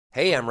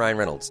Hey, I'm Ryan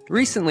Reynolds.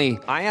 Recently,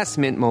 I asked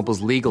Mint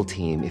Mobile's legal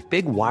team if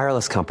big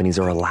wireless companies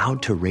are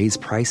allowed to raise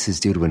prices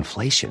due to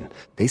inflation.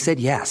 They said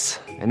yes.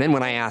 And then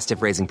when I asked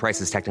if raising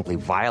prices technically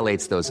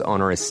violates those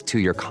onerous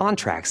two-year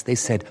contracts, they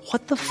said,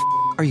 "What the f***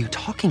 are you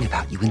talking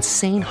about, you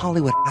insane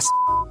Hollywood ass?"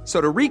 So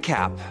to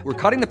recap, we're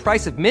cutting the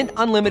price of Mint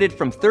Unlimited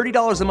from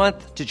 $30 a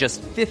month to just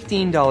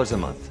 $15 a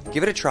month.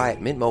 Give it a try at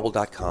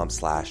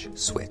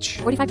mintmobile.com/switch.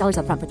 $45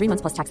 up front for 3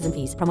 months plus taxes and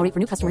fees. Promo rate for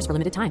new customers for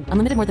limited time.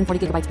 Unlimited more than 40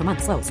 gigabytes per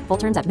month. Slows full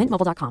terms at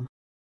mintmobile.com.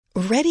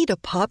 Ready to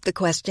pop the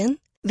question?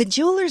 The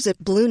jewelers at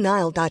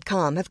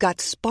BlueNile.com have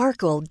got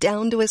sparkle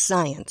down to a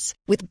science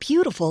with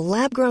beautiful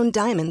lab-grown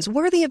diamonds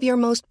worthy of your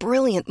most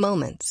brilliant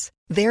moments.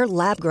 Their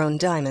lab-grown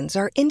diamonds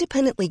are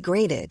independently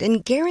graded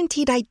and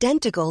guaranteed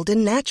identical to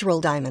natural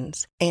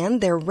diamonds,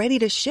 and they're ready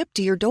to ship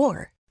to your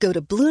door. Go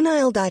to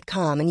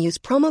BlueNile.com and use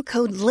promo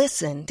code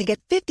LISTEN to get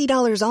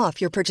 $50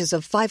 off your purchase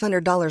of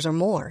 $500 or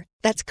more.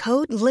 That's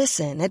code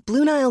LISTEN at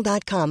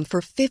BlueNile.com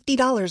for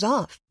 $50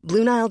 off.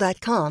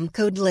 BlueNile.com,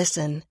 code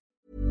LISTEN.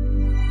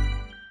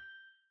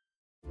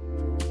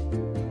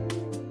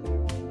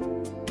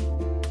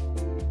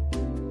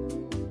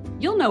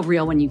 You'll know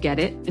real when you get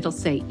it. It'll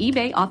say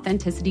eBay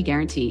Authenticity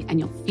Guarantee,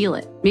 and you'll feel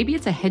it. Maybe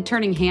it's a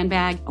head-turning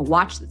handbag, a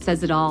watch that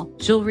says it all,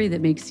 jewelry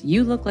that makes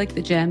you look like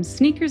the gems,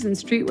 sneakers and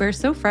streetwear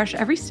so fresh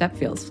every step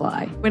feels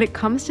fly. When it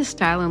comes to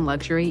style and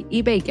luxury,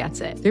 eBay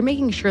gets it. They're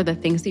making sure the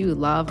things that you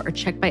love are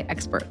checked by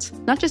experts.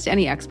 Not just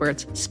any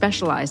experts,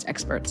 specialized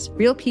experts.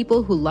 Real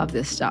people who love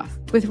this stuff.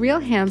 With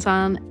real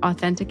hands-on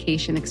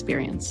authentication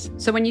experience.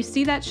 So when you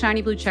see that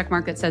shiny blue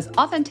checkmark that says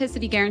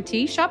Authenticity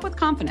Guarantee, shop with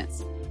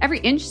confidence. Every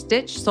inch,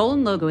 stitch, sole,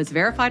 and logo is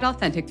verified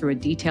authentic through a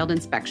detailed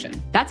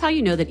inspection. That's how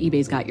you know that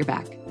eBay's got your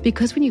back.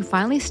 Because when you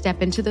finally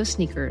step into those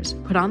sneakers,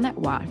 put on that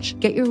watch,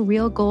 get your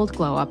real gold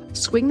glow up,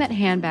 swing that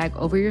handbag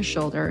over your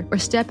shoulder, or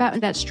step out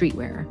in that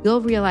streetwear, you'll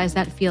realize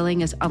that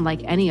feeling is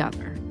unlike any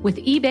other. With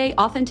eBay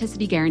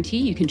Authenticity Guarantee,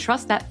 you can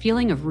trust that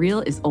feeling of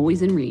real is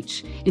always in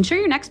reach. Ensure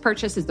your next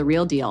purchase is the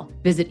real deal.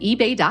 Visit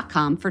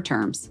ebay.com for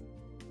terms.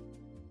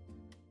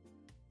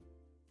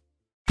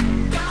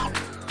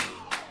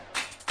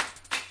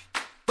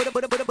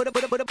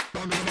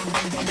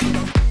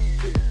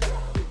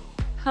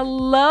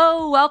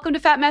 Hello, welcome to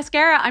Fat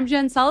Mascara. I'm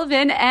Jen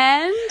Sullivan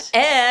and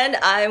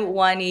I'm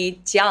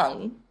Wanyi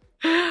Jiang.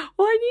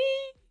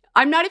 Wanyi.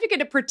 I'm not even going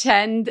to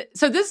pretend.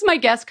 So this is my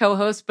guest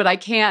co-host, but I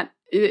can't.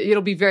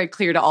 It'll be very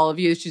clear to all of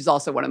you. She's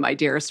also one of my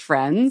dearest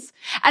friends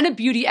and a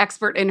beauty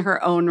expert in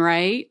her own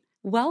right.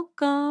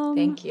 Welcome.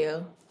 Thank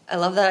you. I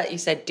love that you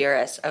said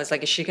dearest. I was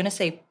like, is she going to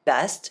say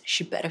best?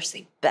 She better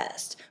say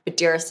best. But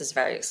dearest is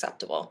very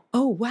acceptable.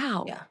 Oh,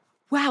 wow. Yeah.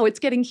 Wow, it's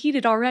getting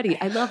heated already.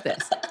 I love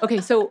this.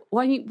 Okay, so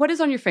what is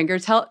on your finger?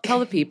 Tell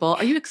the people.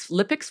 Are you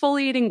lip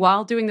exfoliating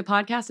while doing the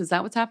podcast? Is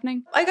that what's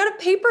happening? I got a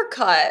paper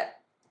cut.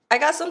 I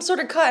got some sort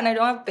of cut and I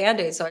don't have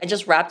Band-Aids. So I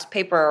just wrapped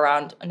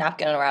a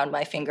napkin around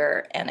my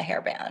finger and a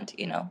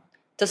hairband,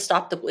 to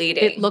stop the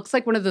bleeding. It looks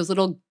like one of those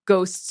little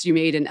ghosts you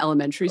made in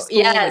elementary school.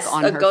 Yes,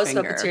 on a her ghost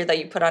finger. puppeteer that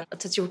you put on a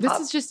Tootsie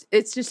Pop.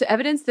 It's just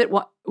evidence that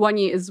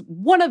Wanyi is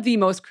one of the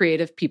most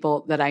creative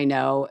people that I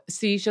know.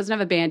 See, she doesn't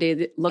have a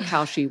Band-Aid. Look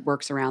how she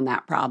works around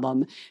that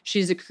problem.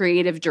 She's a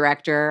creative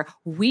director.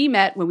 We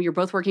met when we were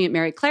both working at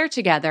Mary Claire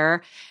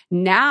together.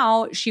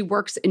 Now she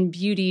works in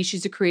beauty.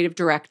 She's a creative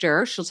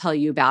director. She'll tell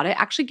you about it.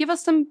 Actually, give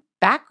us some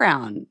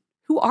background.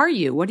 Who are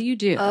you? What do you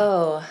do?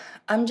 Oh,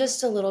 I'm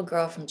just a little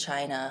girl from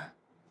China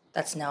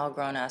that's now a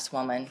grown-ass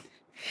woman.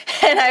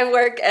 And I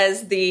work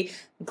as the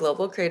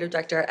global creative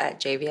director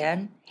at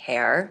JVN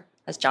Hair.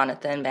 That's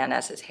Jonathan Van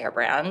Ness's hair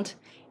brand.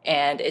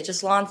 And it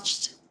just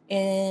launched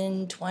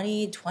in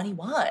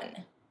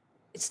 2021.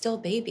 It's still a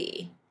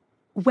baby.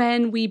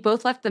 When we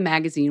both left the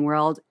magazine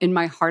world, in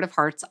my heart of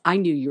hearts, I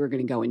knew you were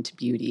going to go into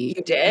beauty.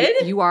 You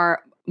did? You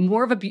are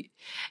more of a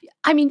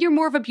you're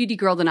more of a beauty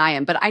girl than I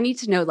am. But I need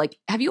to know,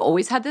 have you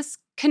always had this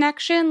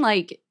connection?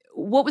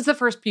 What was the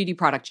first beauty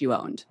product you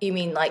owned? You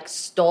mean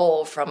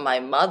stole from my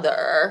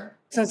mother?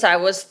 Since I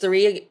was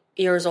 3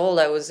 years old,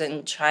 I was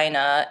in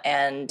China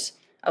and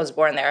I was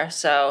born there.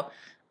 So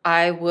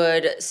I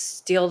would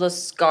steal the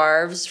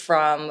scarves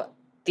from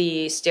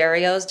the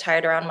stereos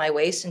tied around my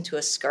waist into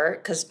a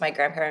skirt because my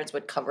grandparents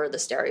would cover the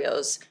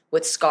stereos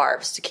with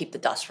scarves to keep the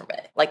dust from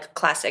it, like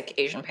classic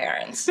Asian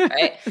parents,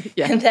 right?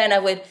 Yeah. And then I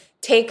would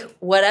take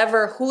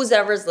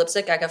whoever's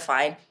lipstick I could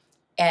find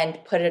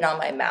and put it on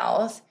my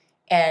mouth.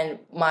 And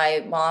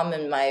my mom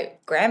and my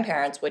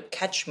grandparents would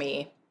catch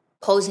me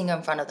posing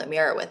in front of the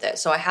mirror with it.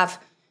 So I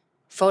have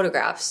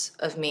photographs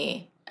of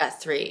me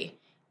at 3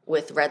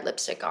 with red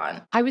lipstick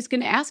on. I was going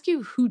to ask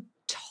you who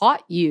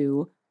taught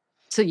you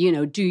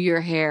to, do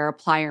your hair,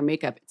 apply your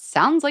makeup. It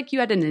sounds like you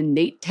had an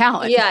innate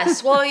talent.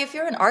 Yes. Well, if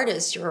you're an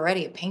artist, you're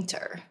already a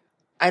painter.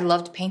 I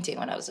loved painting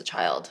when I was a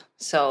child.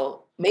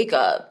 So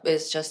makeup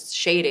is just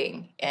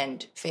shading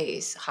and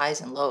face,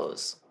 highs and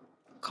lows,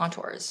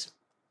 contours,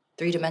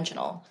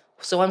 3-dimensional.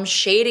 So I'm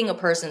shading a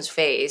person's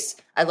face.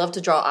 I love to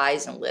draw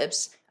eyes and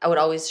lips. I would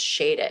always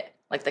shade it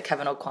like the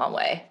Kevin O'Quan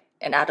way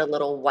and add a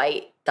little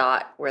white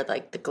dot where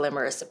the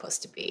glimmer is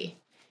supposed to be.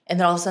 And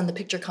then all of a sudden the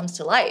picture comes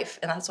to life.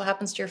 And that's what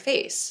happens to your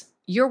face.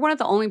 You're one of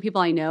the only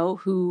people I know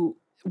who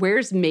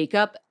wears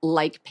makeup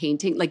like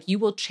painting. Like you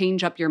will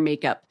change up your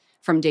makeup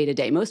from day to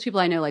day. Most people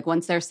I know, like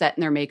once they're set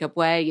in their makeup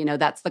way, you know,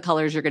 that's the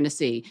colors you're going to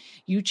see.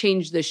 You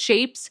change the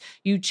shapes,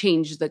 you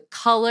change the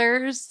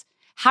colors.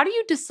 How do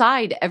you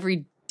decide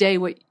every day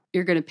what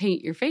you're going to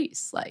paint your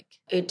face like?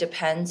 It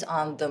depends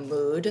on the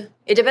mood.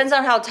 It depends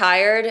on how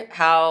tired,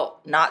 how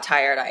not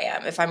tired I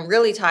am. If I'm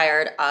really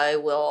tired, I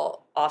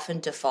will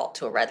often default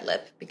to a red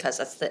lip because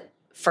that's the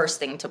first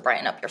thing to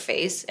brighten up your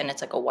face, and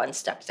it's like a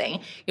one-step thing.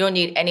 You don't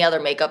need any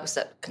other makeup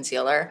except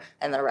concealer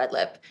and then a red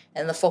lip,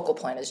 and the focal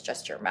point is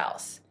just your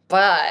mouth.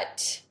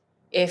 But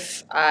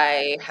if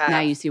I have... Now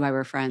you see why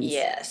we're friends.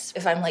 Yes.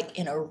 If I'm like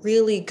in a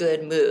really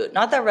good mood,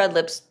 not that red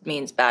lips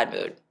means bad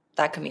mood.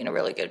 That can mean a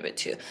really good mood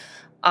too.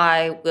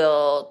 I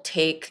will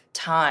take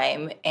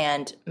time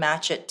and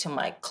match it to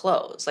my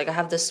clothes. Like I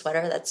have this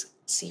sweater that's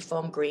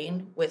seafoam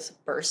green with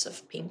bursts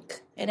of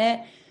pink in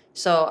it.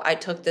 So I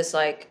took this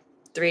like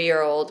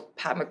 3-year-old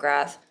Pat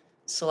McGrath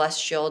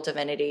Celestial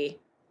Divinity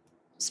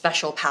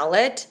special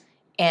palette,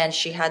 and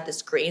she had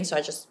this green. So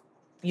I just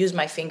used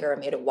my finger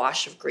and made a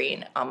wash of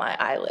green on my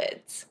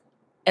eyelids.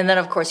 And then,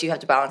 of course, you have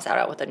to balance that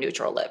out with a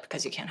neutral lip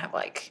because you can't have,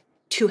 like,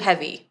 too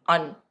heavy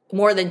on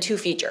more than 2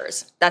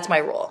 features. That's my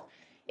rule.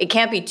 It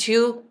can't be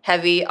too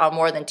heavy on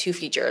more than 2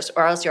 features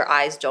or else your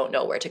eyes don't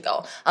know where to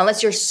go.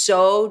 Unless you're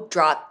so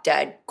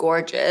drop-dead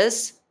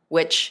gorgeous,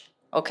 which,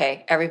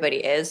 okay, everybody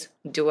is.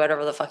 Do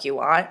whatever the fuck you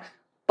want.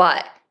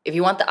 But if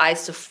you want the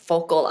eyes to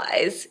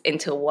focalize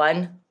into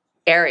one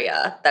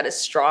area that is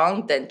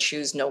strong, then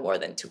choose no more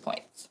than 2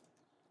 points.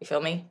 You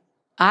feel me?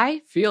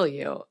 I feel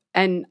you.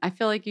 And I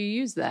feel like you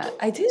use that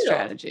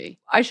strategy.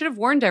 I should have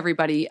warned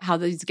everybody how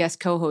these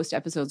guest co-host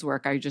episodes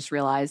work. I just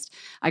realized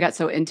I got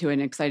so into it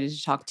and excited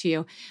to talk to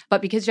you.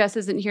 But because Jess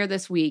isn't here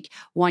this week,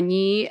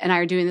 Wanyi and I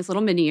are doing this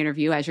little mini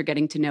interview as you're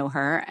getting to know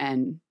her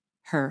and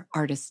her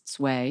artist's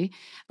way.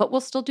 But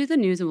we'll still do the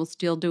news and we'll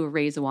still do a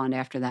raise a wand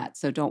after that.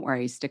 So don't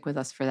worry, stick with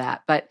us for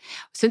that. But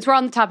since we're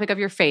on the topic of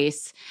your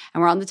face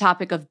and we're on the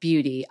topic of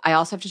beauty, I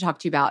also have to talk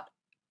to you about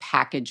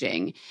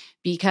packaging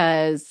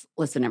because,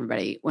 listen,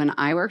 everybody, when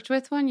I worked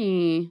with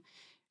Wanyi,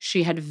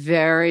 she had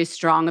very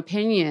strong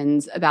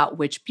opinions about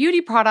which beauty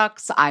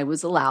products I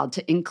was allowed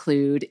to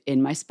include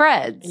in my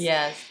spreads.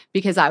 Yes.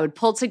 Because I would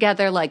pull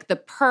together like the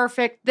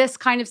perfect, this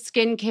kind of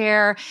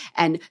skincare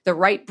and the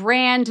right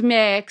brand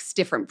mix,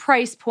 different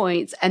price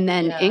points. And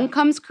then in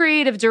comes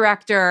creative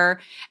director,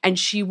 and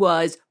she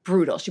was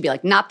brutal. She'd be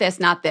like, not this,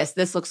 not this.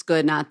 This looks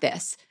good, not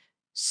this.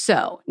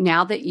 So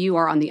now that you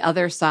are on the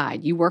other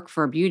side, you work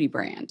for a beauty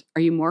brand.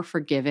 Are you more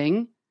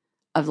forgiving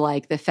of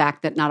like the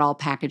fact that not all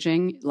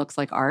packaging looks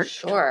like art?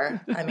 Sure.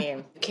 I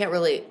mean, you can't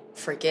really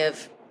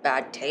forgive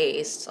bad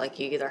taste. Like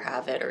you either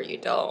have it or you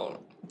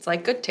don't. It's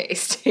like good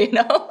taste, you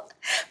know?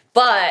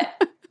 But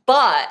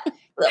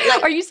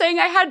like, are you saying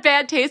I had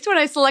bad taste when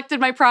I selected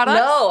my products?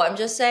 No, I'm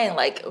just saying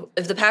like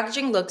if the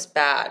packaging looks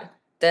bad,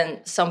 then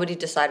somebody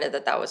decided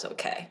that was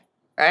okay,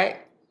 right?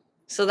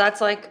 So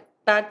that's like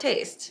bad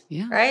taste,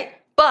 right?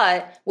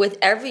 But with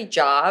every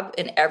job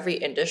in every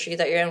industry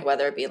that you're in,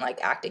 whether it be in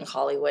like acting,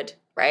 Hollywood,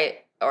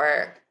 right?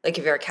 Or like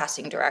if you're a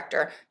casting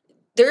director,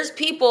 there's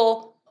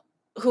people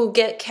who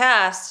get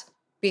cast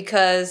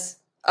because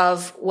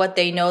of what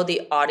they know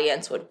the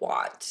audience would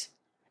want.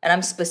 And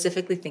I'm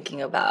specifically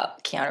thinking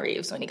about Keanu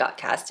Reeves when he got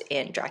cast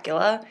in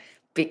Dracula,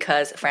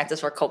 because Francis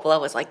Ford Coppola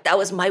was like, that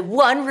was my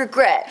one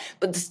regret.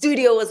 But the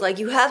studio was like,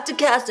 you have to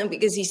cast him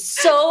because he's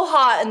so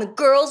hot and the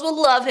girls will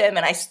love him.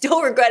 And I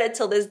still regret it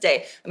till this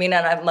day. I mean,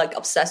 and I'm like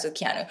obsessed with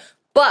Keanu.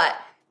 But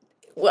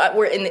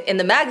we're in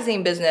the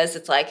magazine business.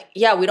 It's like,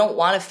 yeah, we don't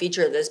want to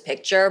feature this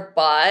picture,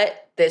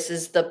 but this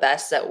is the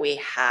best that we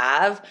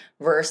have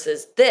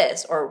versus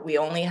this, or we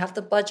only have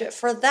the budget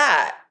for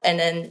that. And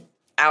in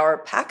our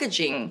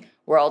packaging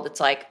world,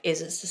 it's like,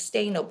 is it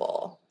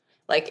sustainable?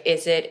 Like,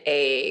 is it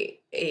a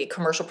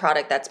commercial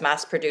product that's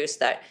mass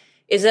produced?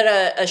 Is it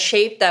a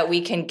shape that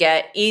we can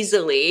get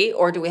easily,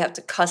 or do we have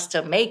to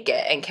custom make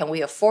it, and can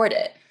we afford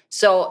it?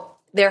 So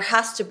there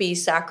has to be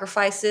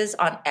sacrifices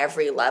on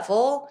every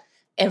level.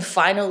 And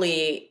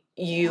finally,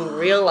 you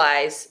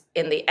realize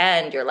in the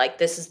end, you're like,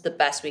 this is the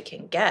best we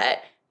can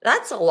get.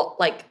 That's a lot,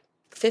 like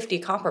 50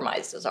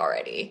 compromises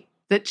already.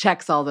 That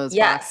checks all those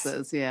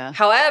boxes, yeah.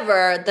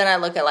 However, then I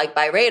look at like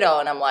Byredo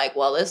and I'm like,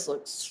 well, this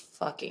looks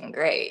fucking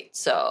great.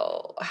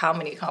 So how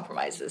many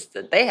compromises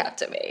did they have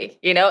to make?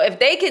 You know, if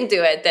they can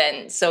do it,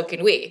 then so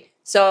can we.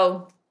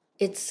 So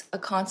it's a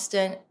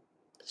constant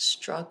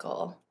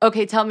struggle.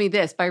 Okay, tell me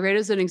this. Byredo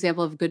is an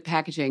example of good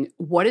packaging.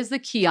 What is the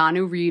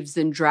Keanu Reeves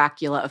and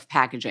Dracula of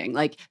packaging?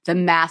 Like the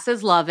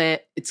masses love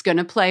it. It's going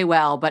to play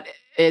well, but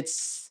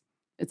it's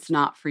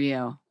not for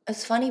you.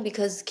 It's funny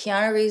because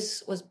Keanu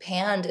Reeves was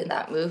panned in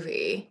that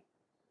movie,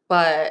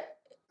 but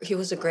he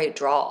was a great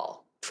draw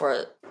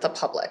for the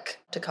public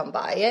to come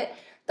buy it.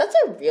 That's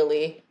a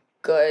really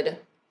good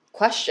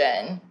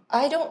question.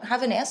 I don't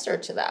have an answer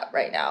to that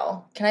right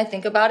now. Can I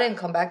think about it and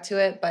come back to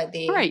it by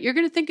the... All right, you're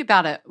going to think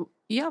about it.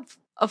 Yeah,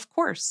 of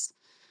course.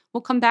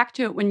 We'll come back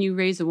to it when you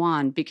raise a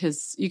wand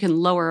because you can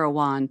lower a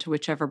wand to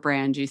whichever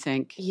brand you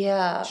think.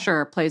 Yeah.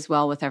 Sure, it plays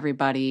well with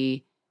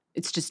everybody.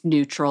 It's just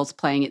neutrals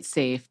playing it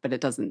safe, but it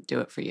doesn't do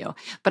it for you.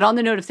 But on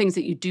the note of things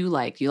that you do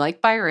like, you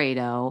like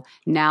Byredo.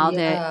 Now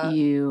that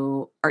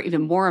you are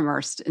even more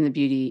immersed in the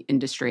beauty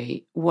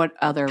industry, what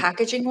other...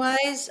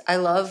 Packaging-wise, I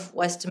love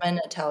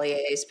Westman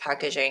Atelier's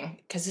packaging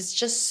because it's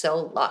just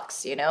so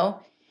luxe, you know?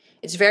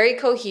 It's very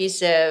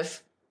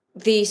cohesive.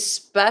 The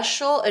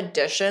special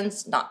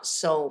editions, not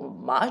so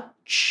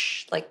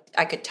much. Like,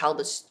 I could tell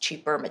this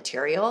cheaper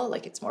material,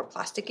 like it's more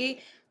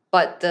plasticky.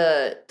 But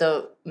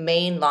the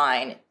main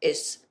line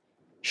is...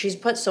 She's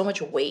put so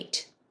much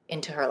weight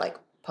into her like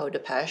peau de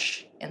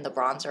pêche in the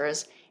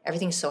bronzers.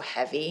 Everything's so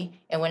heavy.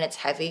 And when it's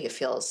heavy, it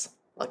feels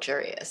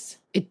luxurious.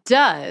 It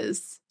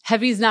does.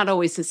 Heavy's not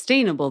always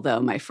sustainable though,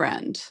 my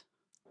friend.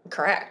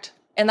 Correct.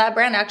 And that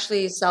brand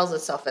actually sells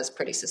itself as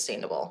pretty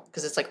sustainable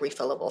because it's like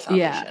refillable foundation.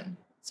 Yeah.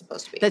 It's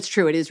supposed to be. That's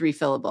true. It is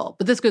refillable.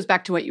 But this goes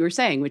back to what you were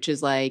saying, which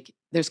is like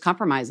there's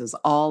compromises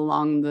all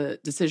along the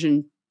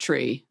decision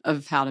tree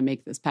of how to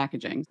make this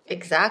packaging.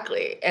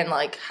 Exactly. And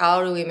like,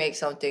 how do we make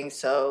something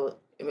so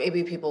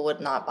maybe people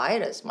would not buy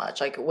it as much?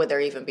 Like, would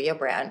there even be a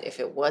brand if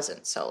it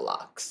wasn't so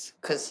luxe?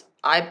 Because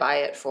I buy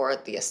it for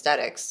the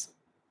aesthetics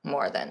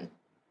more than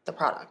the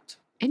product.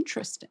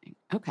 Interesting.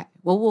 Okay.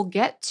 Well, we'll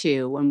get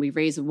to, when we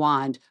raise a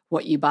wand,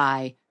 what you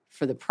buy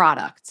for the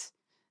product.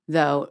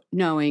 Though,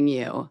 knowing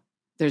you,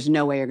 there's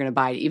no way you're going to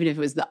buy it, even if it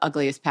was the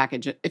ugliest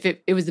package. If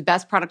it was the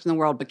best product in the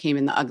world but came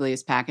in the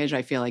ugliest package,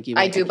 I feel like you...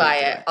 I do buy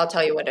it. I'll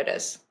tell you what it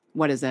is.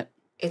 What is it?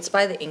 It's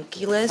by the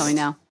Inky List. Tell me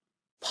now.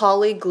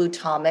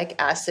 Polyglutamic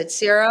acid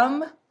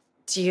serum.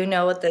 Do you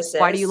know what this is?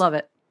 Why do you love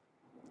it?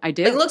 I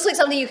do. It looks like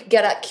something you could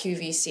get at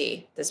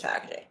QVC, this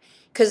packaging.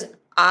 Because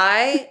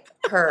I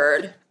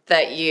heard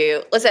that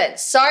you... Listen,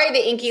 sorry,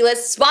 the Inky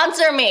List,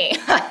 sponsor me.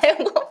 I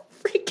will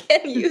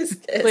freaking use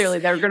this. Clearly,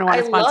 they're going to want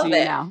to sponsor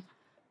you now.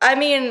 I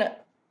mean,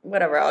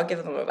 whatever, I'll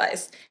give them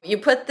advice. You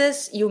put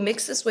this, you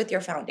mix this with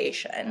your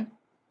foundation,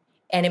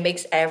 and it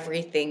makes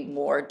everything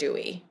more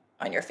dewy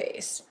on your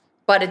face.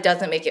 But it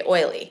doesn't make it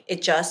oily.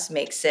 It just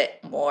makes it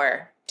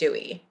more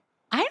dewy.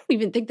 I don't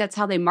even think that's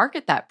how they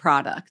market that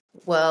product.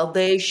 Well,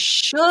 they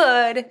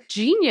should.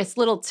 Genius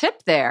little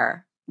tip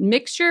there.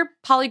 Mix your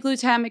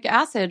polyglutamic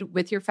acid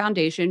with your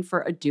foundation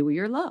for a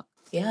dewier look.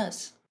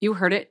 Yes. You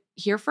heard it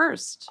here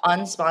first.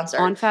 Unsponsored.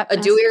 On Fat A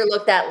dewier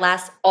look that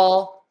lasts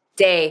all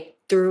day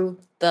through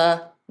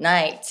the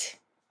night.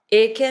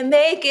 It can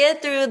make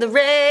it through the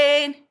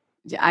rain.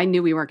 I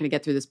knew we weren't going to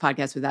get through this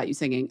podcast without you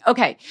singing.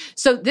 Okay,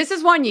 so this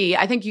is Wanyi.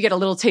 I think you get a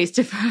little taste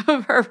of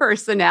her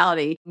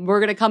personality. We're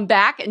going to come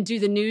back and do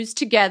the news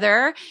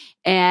together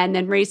and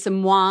then raise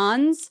some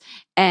wands,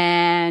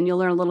 and you'll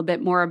learn a little bit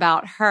more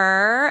about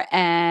her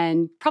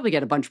and probably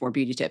get a bunch more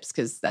beauty tips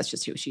because that's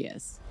just who she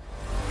is.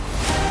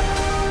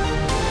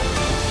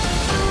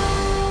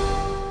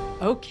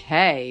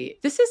 Okay,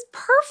 this is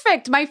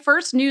perfect. My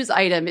first news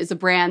item is a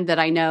brand that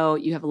I know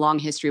you have a long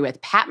history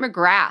with. Pat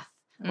McGrath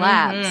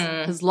Labs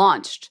has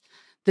launched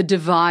the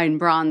Divine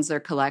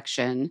Bronzer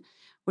Collection,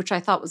 which I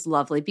thought was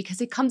lovely because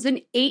it comes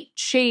in 8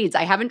 shades.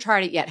 I haven't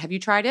tried it yet. Have you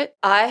tried it?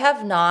 I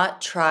have not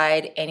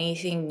tried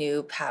anything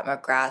new Pat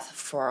McGrath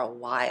for a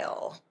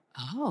while.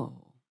 Oh,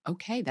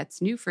 okay.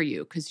 That's new for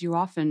you because you're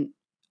often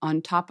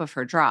on top of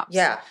her drops.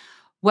 Yeah.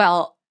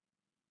 Well,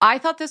 I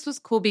thought this was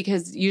cool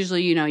because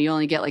usually, you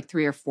only get like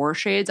 3 or 4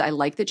 shades. I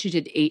like that she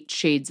did 8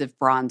 shades of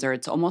bronzer.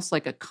 It's almost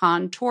like a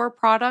contour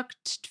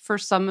product for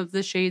some of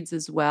the shades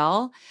as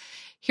well.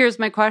 Here's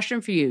my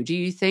question for you. Do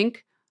you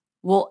think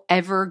we'll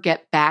ever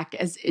get back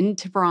as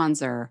into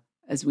bronzer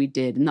as we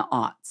did in the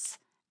aughts?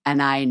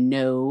 And I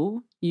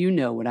know you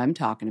know what I'm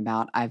talking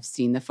about. I've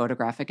seen the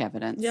photographic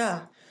evidence.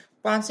 Yeah.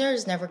 Bronzer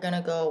is never going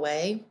to go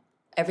away.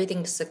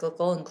 Everything's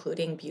cyclical,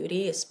 including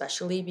beauty,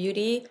 especially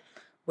beauty.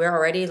 We're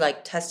already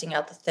like testing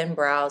out the thin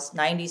brows.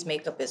 90s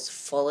makeup is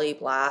fully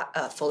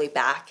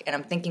back. And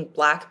I'm thinking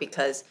black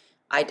because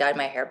I dyed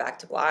my hair back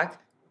to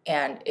black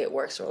and it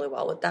works really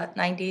well with that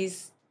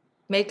 90s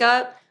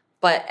makeup.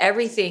 But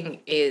everything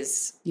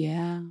is...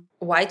 Yeah.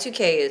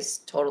 Y2K is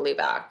totally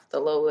back. The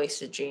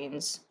low-waisted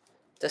jeans,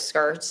 the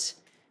skirts,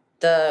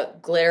 the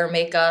glitter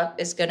makeup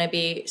is going to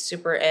be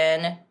super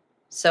in.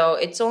 So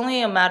it's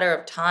only a matter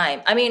of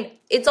time. I mean,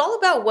 it's all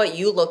about what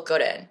you look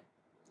good in.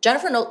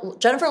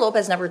 Jennifer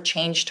Lopez never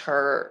changed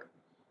her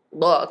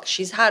look.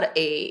 She's had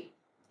a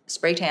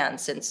spray tan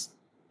since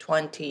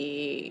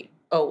 2001.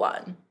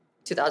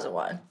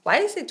 Why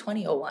did I say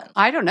 2001?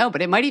 I don't know,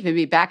 but it might even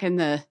be back in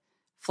the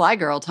Fly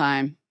Girl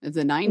time of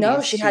the 90s.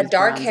 No, she had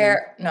dark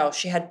hair. No,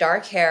 she had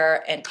dark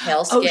hair and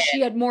pale skin. Oh,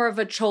 she had more of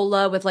a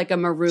chola with like a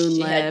maroon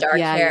lip. She had dark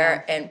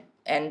hair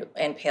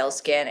and pale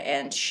skin.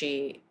 And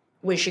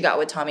when she got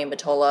with Tommy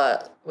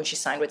Mottola, when she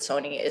signed with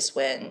Sony, is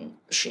when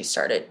she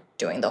started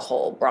doing the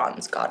whole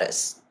bronze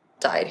goddess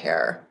dyed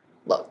hair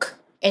look.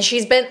 And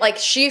she's been like,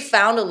 she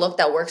found a look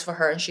that works for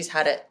her and she's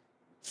had it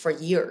for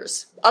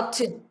years, up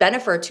to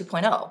Bennifer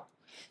 2.0.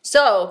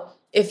 So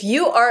If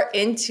you are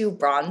into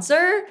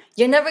bronzer,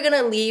 you're never going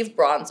to leave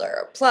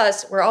bronzer.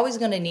 Plus, we're always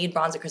going to need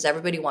bronzer because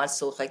everybody wants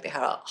to look like they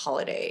had a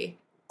holiday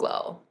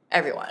glow.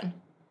 Everyone.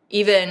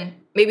 Even,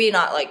 maybe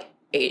not like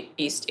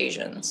East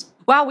Asians.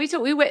 Wow,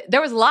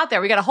 there was a lot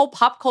there. We got a whole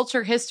pop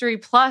culture history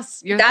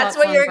plus your That's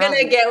what you're going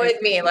to get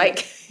with me.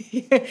 Like,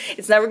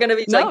 it's never going to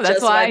be like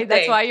just one thing.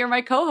 That's why you're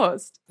my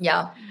co-host.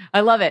 Yeah. I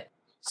love it.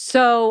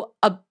 So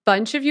a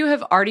bunch of you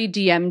have already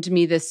DM'd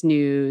me this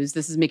news.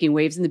 This is making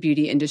waves in the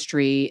beauty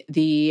industry.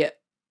 The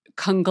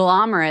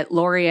conglomerate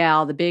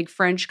L'Oreal, the big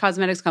French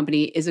cosmetics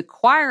company, is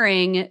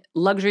acquiring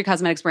luxury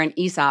cosmetics brand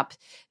Aesop,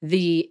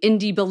 the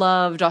indie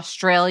beloved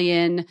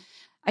Australian,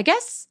 I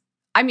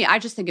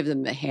just think of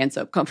them a hand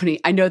soap company.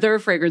 I know they're a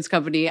fragrance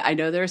company. I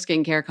know they're a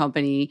skincare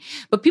company.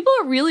 But people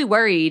are really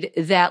worried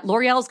that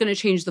L'Oreal is going to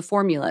change the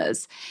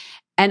formulas.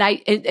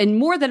 And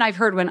more than I've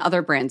heard when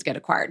other brands get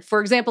acquired.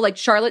 For example, like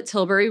Charlotte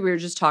Tilbury, we were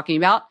just talking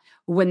about,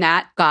 when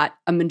that got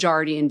a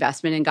majority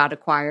investment and got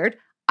acquired.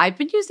 I've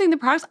been using the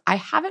products. I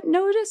haven't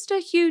noticed a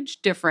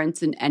huge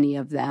difference in any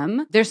of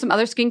them. There's some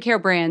other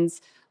skincare brands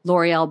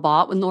L'Oreal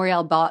bought. When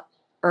L'Oreal bought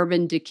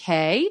Urban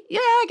Decay,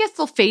 I guess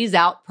they'll phase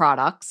out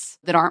products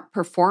that aren't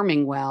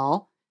performing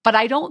well. But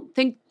I don't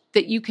think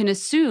that you can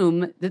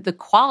assume that the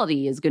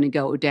quality is going to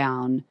go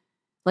down.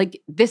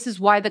 Like, this is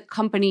why the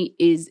company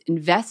is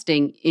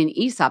investing in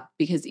Aesop,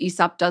 because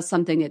Aesop does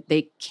something that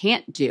they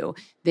can't do.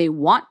 They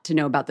want to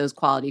know about those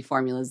quality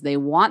formulas. They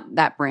want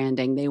that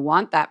branding. They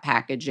want that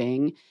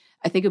packaging.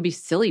 I think it would be a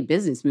silly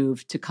business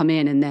move to come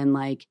in and then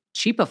like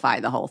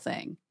cheapify the whole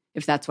thing,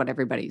 if that's what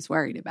everybody's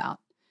worried about.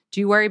 Do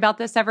you worry about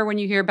this ever when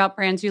you hear about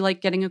brands you like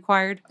getting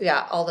acquired?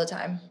 Yeah, all the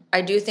time.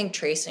 I do think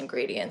trace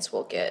ingredients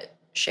will get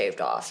shaved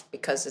off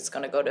because it's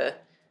going to go to,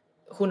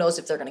 who knows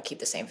if they're going to keep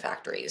the same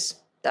factories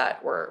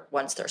that were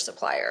once their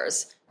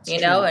suppliers,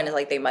 know, and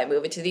like they might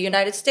move it to the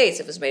United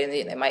States. If it was made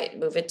in they might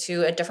move it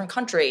to a different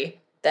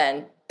country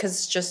then because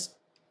it's just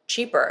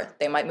cheaper.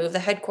 They might move the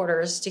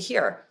headquarters to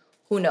here.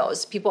 Who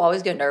knows? People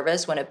always get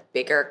nervous when a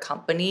bigger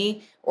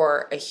company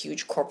or a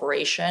huge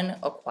corporation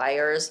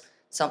acquires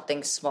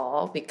something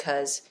small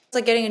because it's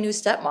like getting a new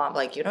stepmom.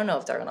 Like, you don't know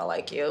if they're going to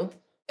like you.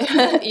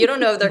 You don't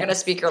know if they're going to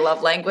speak your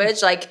love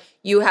language. Like,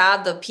 you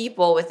have the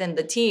people within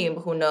the team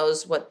who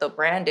knows what the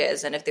brand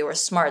is. And if they were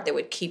smart, they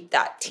would keep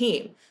that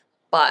team.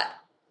 But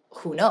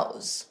who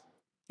knows?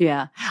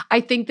 Yeah.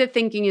 I think the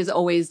thinking is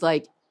always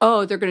like,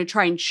 oh, they're going to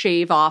try and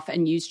shave off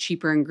and use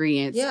cheaper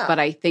ingredients. Yeah. But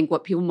I think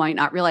what people might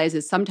not realize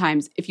is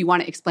sometimes if you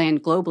want to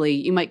expand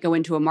globally, you might go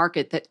into a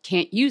market that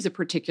can't use a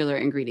particular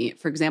ingredient.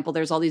 For example,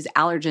 there's all these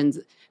allergens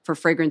for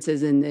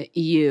fragrances in the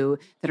EU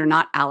that are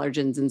not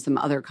allergens in some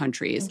other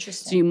countries.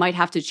 So you might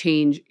have to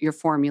change your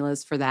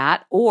formulas for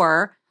that.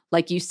 Or,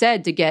 like you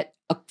said, to get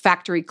a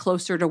factory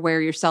closer to where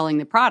you're selling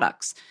the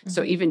products. Mm-hmm.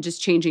 So even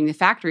just changing the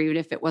factory, even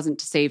if it wasn't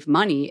to save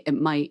money, it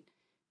might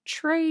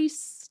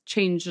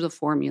change the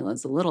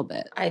formulas a little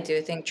bit. I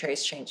do think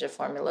trace change of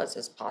formulas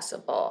is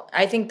possible.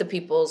 I think the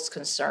people's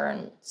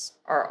concerns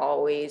are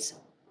always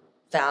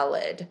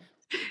valid.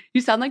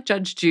 You sound like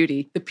Judge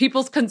Judy. The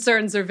people's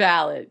concerns are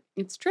valid.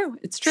 It's true.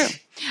 It's true.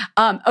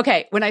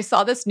 Okay, when I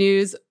saw this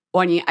news,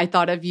 Wanyi, I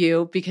thought of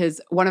you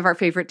because one of our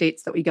favorite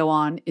dates that we go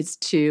on is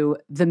to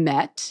the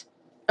Met.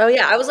 Oh,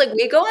 yeah. I was like,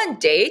 we go on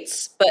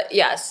dates, but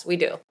yes, we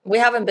do. We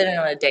haven't been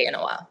on a date in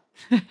a while.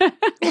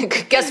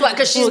 Guess what?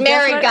 Because she's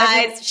married,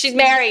 guys. She's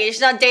married.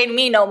 She's not dating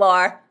me no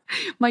more.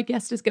 My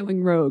guest is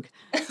going rogue.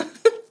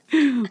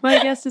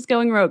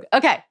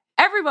 Okay,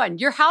 everyone,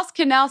 your house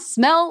can now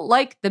smell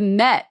like the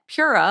Met.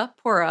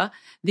 Pura,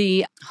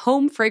 the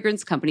home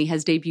fragrance company,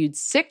 has debuted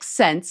 6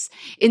 scents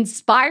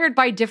inspired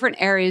by different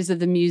areas of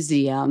the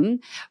museum.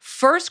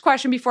 First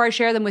question before I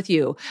share them with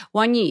you.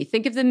 Wanyi,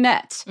 think of the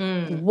Met.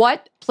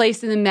 What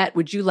place in the Met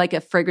would you like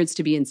a fragrance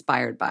to be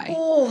inspired by?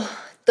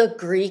 Oh, the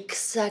Greek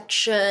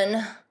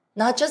section.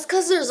 Not just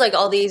because there's like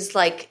all these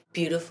like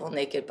beautiful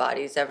naked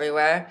bodies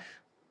everywhere,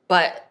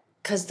 but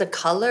because the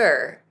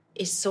color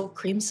is so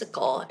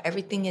creamsicle.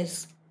 Everything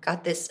is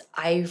got this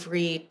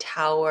ivory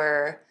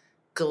tower,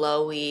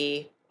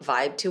 glowy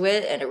vibe to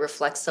it, and it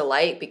reflects the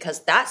light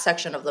because that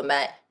section of the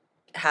Met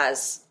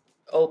has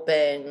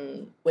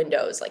open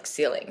windows, like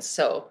ceilings.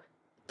 So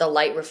the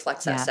light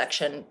reflects that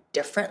section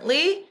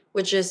differently,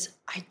 which is,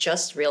 I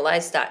just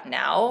realized that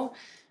now.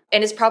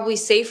 And it's probably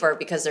safer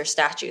because they're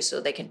statues, so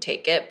they can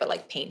take it, but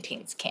like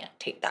paintings can't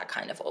take that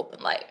kind of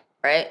open light,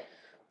 right?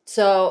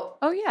 So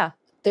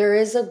there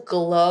is a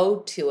glow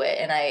to it,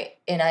 and I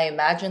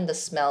imagine the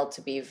smell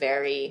to be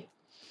very.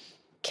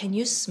 Can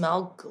you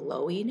smell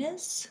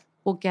glowiness?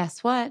 Well,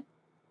 guess what?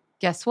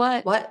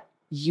 What?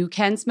 You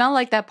can smell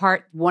like that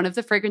part. One of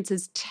the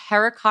fragrances,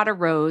 Terracotta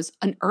Rose,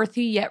 an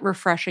earthy yet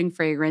refreshing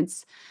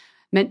fragrance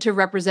meant to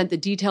represent the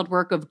detailed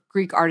work of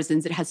Greek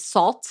artisans. It has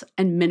salt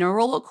and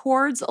mineral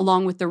accords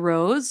along with the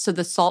rose. So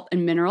the salt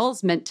and mineral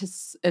is meant to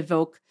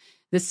evoke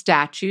the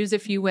statues,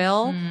 if you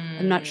will.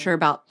 I'm not sure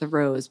about the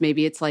rose.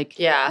 Maybe it's like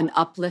an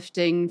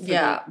uplifting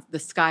for the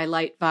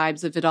skylight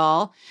vibes of it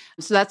all.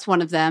 So that's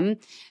one of them.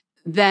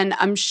 Then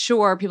I'm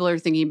sure people are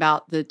thinking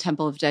about the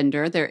Temple of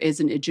Dender. There is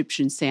an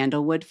Egyptian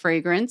sandalwood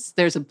fragrance.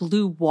 There's a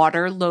blue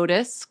water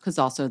lotus, because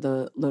also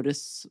the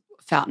lotus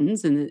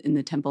fountains in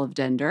the Temple of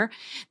Dender.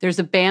 There's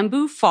a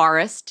bamboo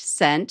forest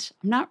scent.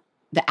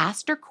 The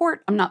Aster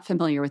Court, I'm not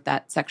familiar with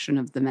that section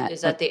of the Met. Is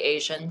that the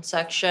Asian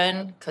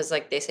section? Because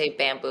like they say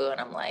bamboo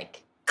and I'm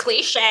like,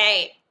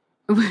 cliche.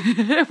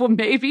 Well,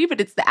 maybe, but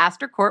it's the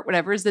Aster Court,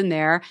 whatever is in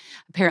there.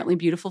 Apparently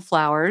beautiful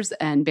flowers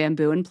and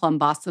bamboo and plum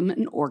blossom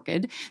and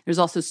orchid. There's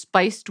also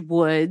spiced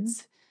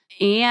woods.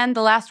 And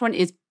the last one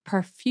is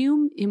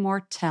Perfume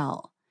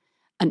Immortelle,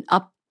 an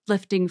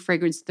uplifting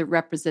fragrance that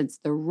represents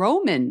the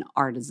Roman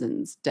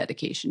artisans'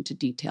 dedication to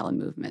detail and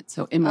movement.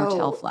 So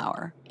Immortelle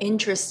flower.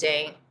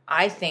 Interesting.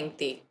 I think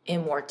the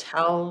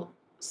Immortelle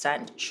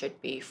scent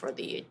should be for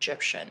the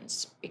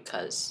Egyptians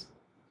because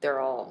they're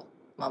all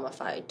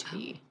mummified to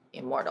be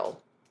immortal.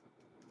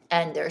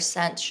 And their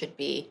scent should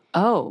be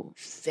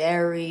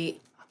very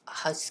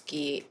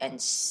husky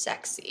and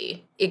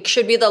sexy. It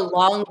should be the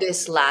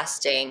longest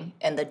lasting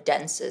and the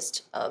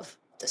densest of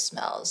the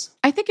smells.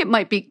 I think it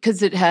might be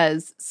because it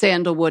has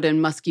sandalwood and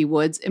musky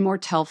woods.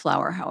 Immortelle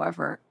flower,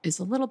 however, is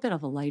a little bit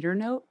of a lighter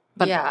note.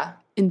 But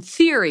in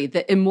theory,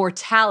 the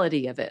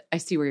immortality of it, I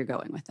see where you're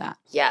going with that.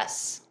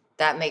 Yes,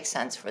 that makes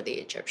sense for the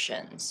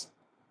Egyptians.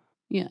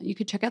 Yeah, you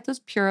could check out those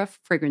Pura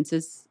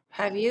fragrances.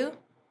 Have you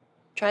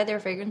tried their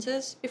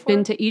fragrances before?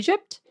 Been to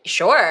Egypt?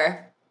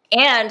 Sure.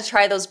 And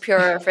try those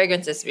Pura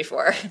fragrances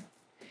before.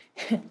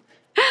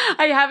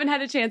 I haven't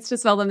had a chance to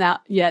smell them out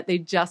yet. They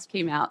just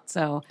came out,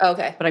 so.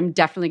 Okay. But I'm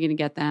definitely going to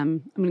get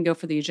them. I'm going to go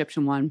for the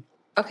Egyptian one.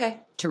 Okay.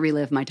 To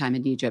relive my time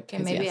in Egypt.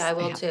 Okay, maybe I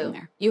will too.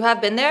 There. You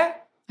have been there?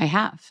 I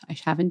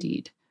have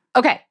indeed.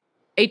 Okay,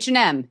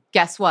 H&M,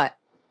 guess what?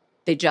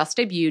 They just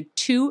debuted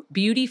 2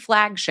 beauty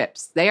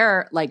flagships. They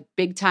are like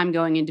big time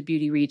going into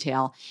beauty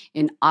retail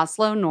in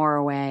Oslo,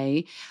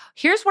 Norway.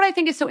 Here's what I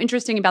think is so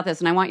interesting about this,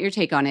 and I want your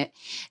take on it.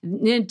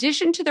 In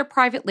addition to their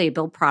private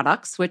label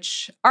products,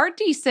 which are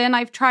decent,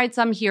 I've tried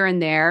some here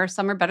and there,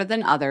 some are better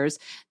than others,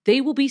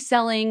 they will be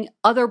selling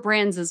other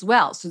brands as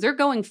well. So they're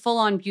going full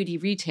on beauty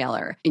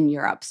retailer in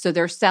Europe. So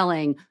they're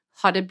selling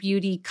Huda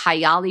Beauty,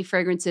 Kayali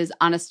fragrances,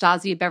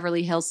 Anastasia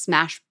Beverly Hills,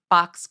 Smashbox,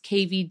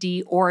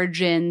 KVD,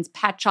 Origins,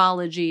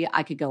 Patchology.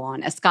 I could go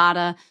on.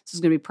 Escada. This is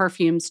going to be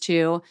perfumes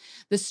too.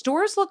 The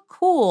stores look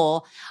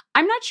cool.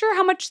 I'm not sure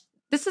how much.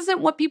 This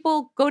isn't what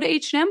people go to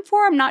H&M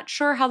for. I'm not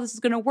sure how this is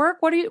going to work.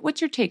 What's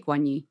your take,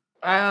 Wanyi?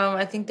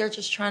 I think they're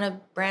just trying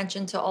to branch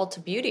into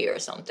Ulta Beauty or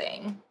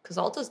something because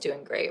Ulta's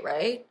doing great,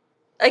 right?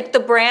 Like the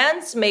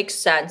brands make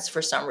sense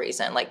for some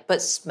reason. Like, but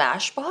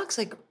Smashbox,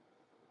 like.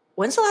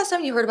 When's the last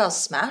time you heard about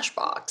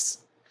Smashbox?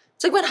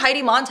 It's like when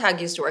Heidi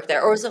Montag used to work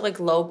there, or was it like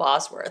Lo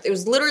Bosworth? It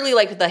was literally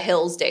like the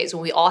Hills days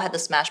when we all had the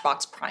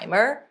Smashbox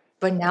primer,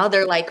 but now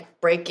they're like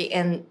breaking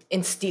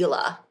in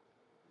Stila.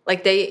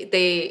 Like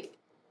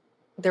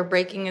they're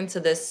breaking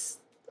into this.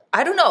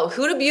 I don't know.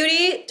 Huda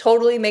Beauty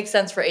totally makes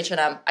sense for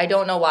H&M. I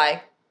don't know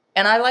why,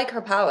 and I like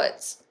her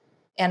palettes.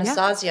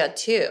 Anastasia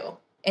too.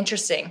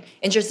 Interesting.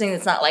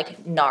 It's not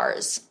like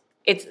NARS.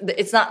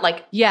 It's not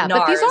like NARS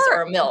but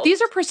or Milk.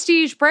 These are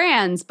prestige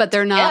brands, but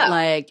they're not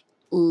like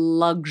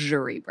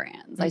luxury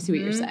brands. I see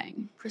what you're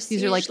saying. Prestige,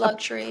 these are like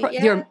luxury.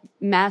 They're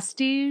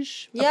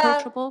mastige,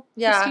 approachable,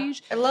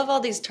 prestige. I love all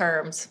these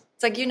terms.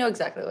 It's like you know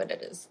exactly what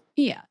it is.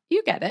 Yeah,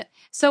 you get it.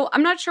 So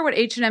I'm not sure what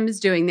H&M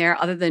is doing there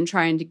other than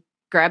trying to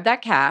grab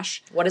that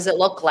cash. What does it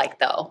look like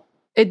though?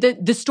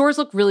 The stores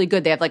look really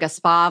good. They have like a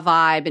spa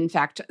vibe. In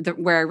fact,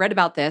 where I read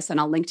about this, and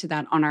I'll link to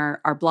that on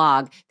our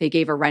blog, they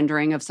gave a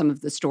rendering of some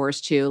of the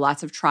stores too,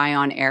 lots of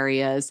try-on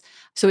areas.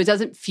 So it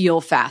doesn't feel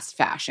fast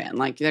fashion.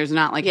 Like there's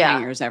not like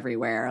hangers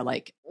everywhere.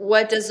 Like,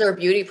 what does their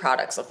beauty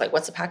products look like?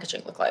 What's the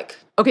packaging look like?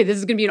 Okay, this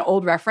is going to be an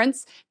old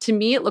reference. To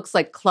me, it looks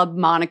like Club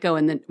Monaco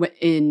in the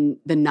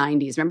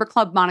 90s. Remember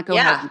Club Monaco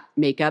had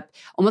makeup?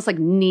 Almost like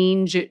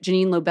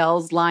Janine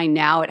Lobel's line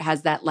now. It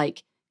has that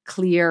like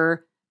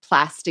clear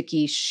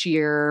plasticky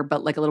sheer,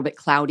 but like a little bit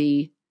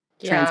cloudy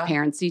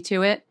transparency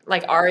to it.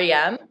 Like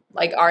REM?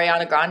 Like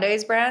Ariana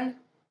Grande's brand?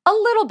 A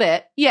little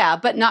bit, yeah,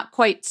 but not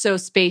quite so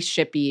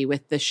spaceshipy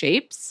with the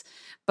shapes.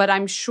 But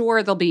I'm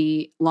sure they'll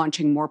be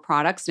launching more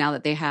products now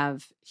that they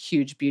have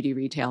huge beauty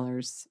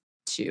retailers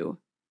to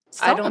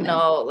sell I don't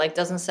know. Like,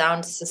 doesn't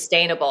sound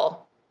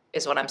sustainable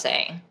is what I'm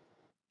saying.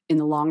 In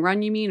the long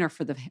run, you mean, or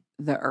for the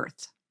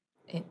Earth?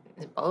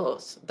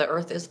 Both. The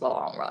Earth is the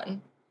long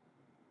run.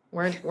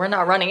 We're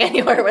not running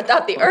anywhere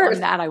without the Earth.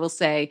 That I will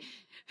say,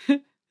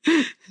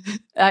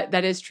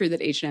 that is true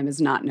that H&M is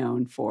not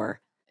known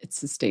for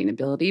its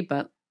sustainability,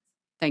 but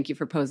thank you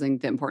for posing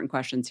the important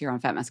questions here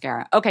on Fat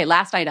Mascara. Okay,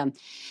 last item.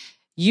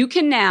 You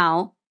can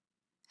now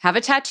have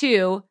a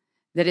tattoo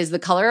that is the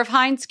color of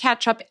Heinz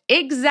ketchup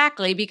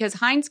exactly because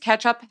Heinz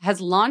ketchup has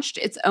launched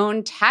its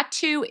own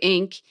tattoo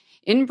ink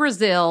in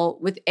Brazil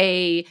with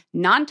a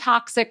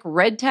non-toxic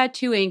red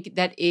tattoo ink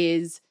that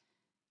is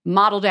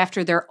modeled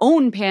after their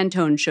own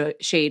Pantone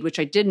shade, which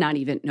I did not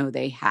even know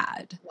they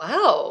had.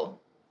 Wow.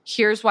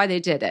 Here's why they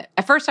did it.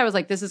 At first, I was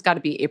like, this has got to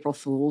be April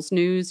Fool's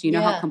news. You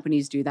know how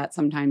companies do that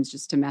sometimes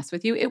just to mess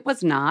with you. It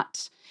was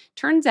not.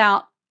 Turns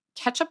out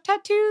ketchup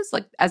tattoos,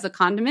 like as a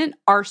condiment,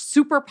 are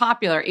super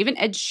popular. Even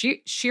Ed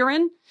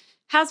Sheeran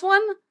has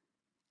one.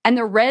 And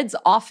the reds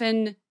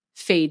often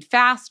fade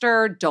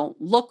faster,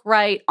 don't look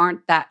right,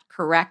 aren't that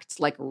correct,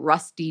 like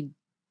rusty.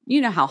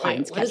 You know how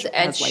Heinz ketchup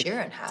has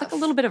Sheeran have? It's like a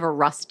little bit of a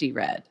rusty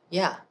red.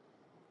 Yeah.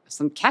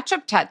 Some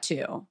ketchup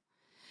tattoo.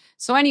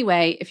 So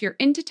anyway, if you're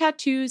into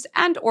tattoos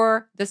and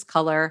or this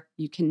color,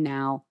 you can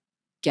now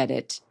get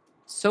it.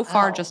 So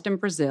far, just in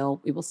Brazil.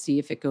 We will see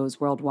if it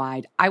goes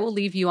worldwide. I will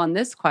leave you on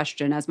this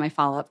question as my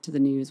follow-up to the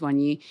news,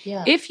 Wanyi.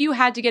 Yeah. If you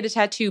had to get a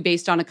tattoo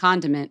based on a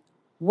condiment,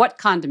 what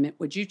condiment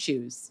would you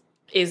choose?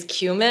 Is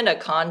cumin a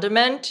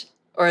condiment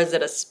or is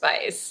it a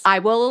spice? I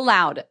will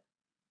allow it.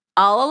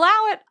 I'll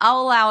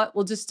allow it.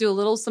 We'll just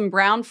do some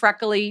brown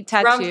freckly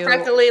tattoo.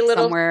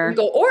 Somewhere.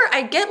 Or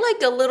I get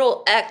like a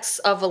little X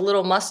of a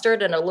little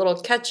mustard and a little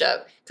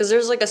ketchup. Because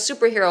there's like a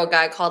superhero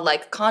guy called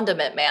like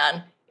Condiment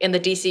Man in the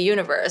DC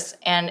universe.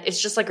 And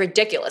it's just like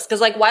ridiculous.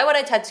 Because like why would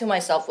I tattoo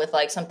myself with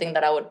like something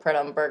that I would put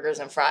on burgers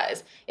and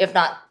fries? If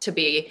not to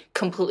be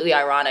completely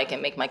ironic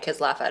and make my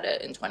kids laugh at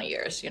it in 20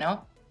 years, you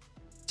know?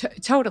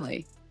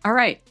 Totally. All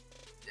right.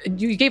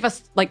 You gave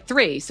us like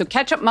 3. So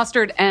ketchup,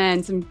 mustard,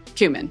 and some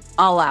cumin.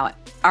 I'll allow it.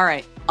 All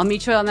right. I'll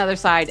meet you on the other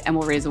side and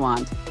we'll raise a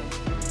wand.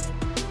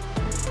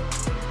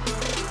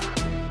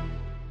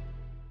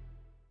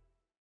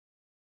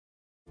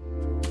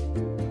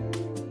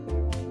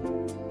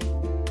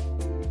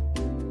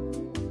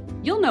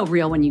 You'll know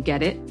real when you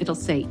get it. It'll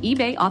say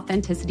eBay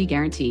Authenticity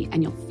Guarantee,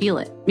 and you'll feel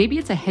it. Maybe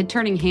it's a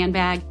head-turning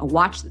handbag, a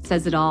watch that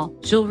says it all,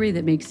 jewelry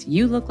that makes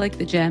you look like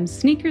the gem,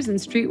 sneakers and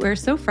streetwear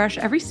so fresh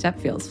every step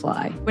feels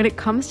fly. When it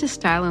comes to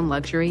style and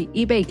luxury,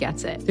 eBay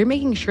gets it. They're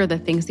making sure the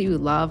things that you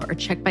love are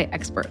checked by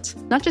experts.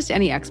 Not just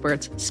any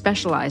experts,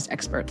 specialized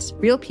experts.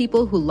 Real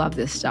people who love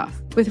this stuff.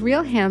 With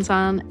real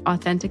hands-on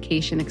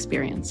authentication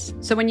experience.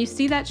 So when you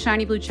see that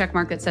shiny blue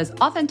checkmark that says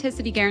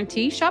Authenticity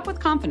Guarantee, shop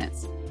with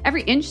confidence.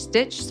 Every inch,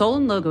 stitch, sole,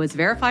 and logo is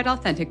verified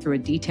authentic through a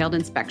detailed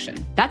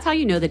inspection. That's how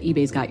you know that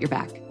eBay's got your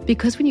back.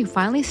 Because when you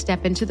finally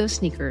step into those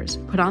sneakers,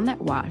 put on that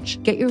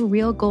watch, get your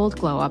real gold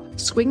glow up,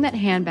 swing that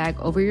handbag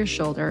over your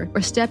shoulder,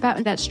 or step out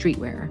in that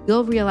streetwear,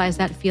 you'll realize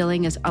that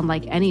feeling is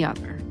unlike any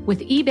other.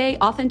 With eBay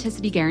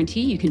Authenticity Guarantee,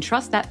 you can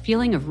trust that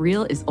feeling of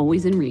real is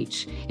always in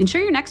reach.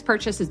 Ensure your next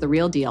purchase is the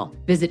real deal.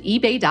 Visit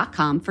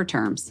ebay.com for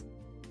terms.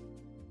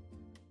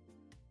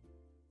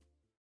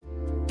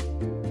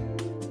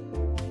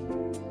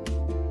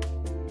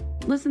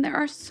 Listen, there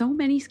are so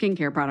many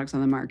skincare products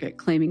on the market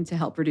claiming to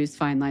help reduce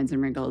fine lines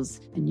and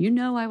wrinkles, and you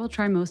know I will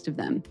try most of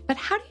them. But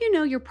how do you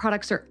know your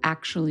products are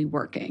actually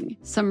working?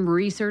 Some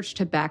research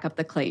to back up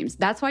the claims.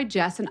 That's why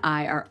Jess and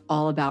I are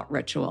all about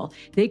Ritual.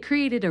 They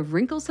created a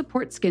wrinkle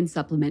support skin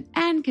supplement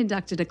and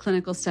conducted a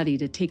clinical study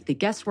to take the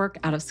guesswork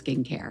out of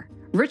skincare.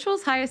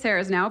 Ritual's Hyacera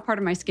is now a part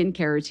of my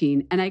skincare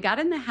routine, and I got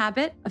in the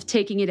habit of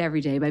taking it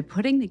every day by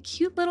putting the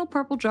cute little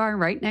purple jar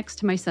right next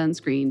to my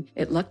sunscreen.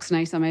 It looks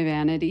nice on my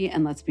vanity,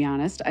 and let's be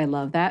honest, I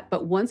love that.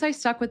 But once I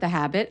stuck with the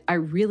habit, I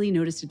really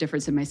noticed a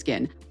difference in my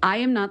skin. I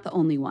am not the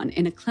only one.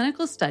 In a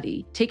clinical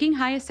study, taking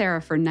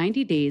Hyacera for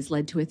 90 days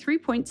led to a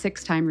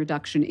 3.6 time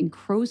reduction in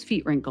crow's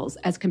feet wrinkles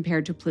as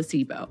compared to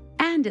placebo.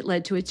 And it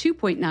led to a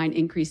 2.9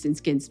 increase in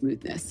skin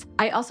smoothness.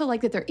 I also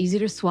like that they're easy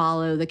to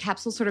swallow. The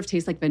capsules sort of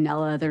taste like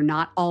vanilla. They're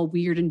not all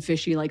weird and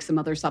fishy like some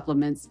other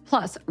supplements.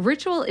 Plus,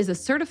 Ritual is a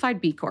certified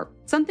B Corp,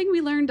 something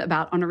we learned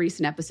about on a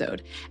recent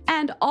episode.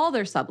 And all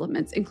their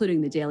supplements,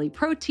 including the daily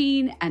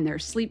protein and their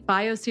Sleep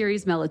Bio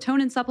Series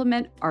melatonin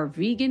supplement, are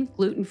vegan,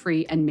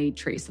 gluten-free, and made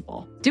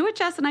traceable. Do what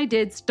Jess and I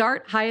did.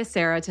 Start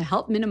Hyacera to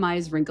help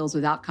minimize wrinkles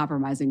without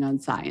compromising on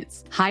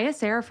science.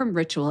 Hyacera from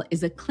Ritual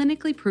is a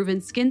clinically proven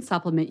skin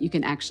supplement you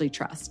can actually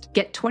trust.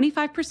 Get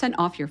 25%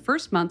 off your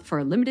first month for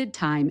a limited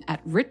time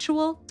at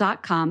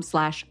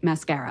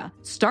ritual.com/mascara.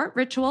 Start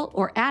Ritual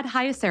or add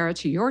Hyacera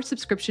to your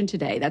subscription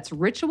today. That's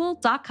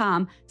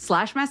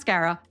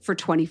ritual.com/mascara for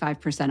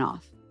 25%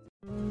 off.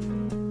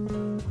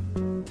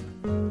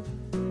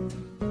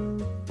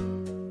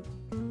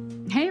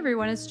 Hey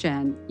everyone, it's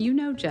Jen. You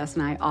know Jess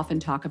and I often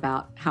talk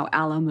about how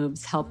Alo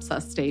Moves helps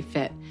us stay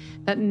fit.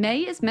 But May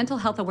is Mental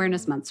Health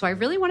Awareness Month, so I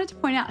really wanted to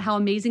point out how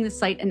amazing the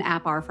site and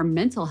app are for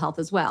mental health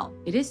as well.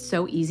 It is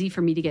so easy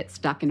for me to get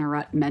stuck in a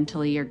rut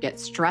mentally or get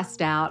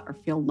stressed out or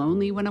feel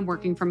lonely when I'm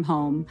working from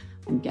home.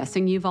 I'm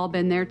guessing you've all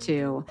been there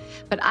too.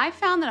 But I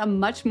found that a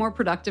much more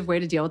productive way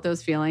to deal with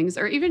those feelings,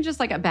 or even just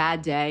like a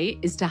bad day,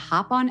 is to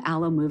hop on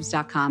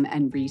alomoves.com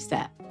and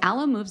reset.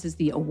 Alo Moves is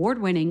the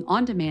award-winning,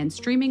 on-demand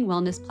streaming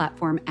wellness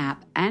platform,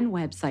 app, and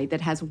website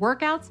that has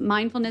workouts,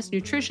 mindfulness,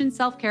 nutrition,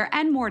 self-care,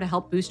 and more to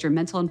help boost your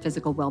mental and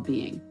physical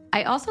well-being.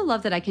 I also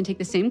love that I can take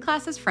the same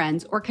class as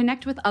friends or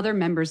connect with other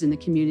members in the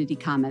community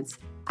comments.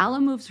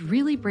 Alo Moves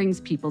really brings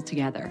people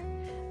together.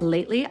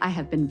 Lately, I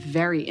have been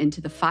very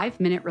into the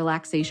 5-minute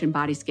relaxation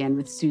body scan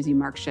with Susie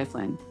Mark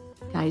Schifflin.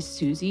 Guys,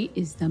 Susie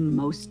is the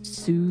most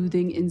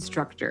soothing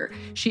instructor.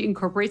 She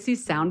incorporates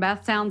these sound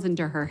bath sounds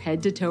into her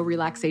head-to-toe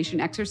relaxation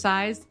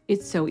exercise.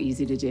 It's so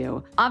easy to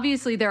do.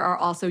 Obviously, there are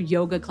also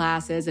yoga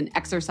classes and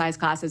exercise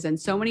classes and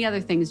so many other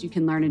things you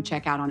can learn and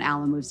check out on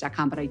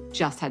allomoves.com, but I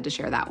just had to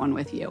share that one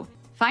with you.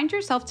 Find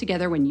yourself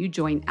together when you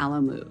join Allo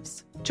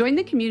Moves. Join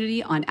the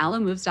community on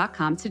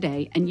allomoves.com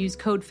today and use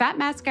code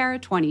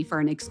FATMASCARA20 for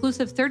an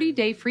exclusive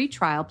 30-day free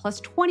trial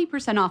plus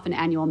 20% off an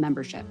annual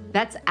membership.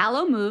 That's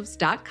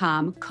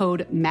allomoves.com,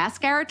 code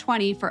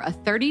MASCARA20 for a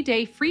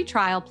 30-day free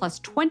trial plus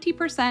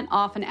 20%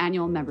 off an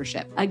annual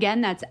membership.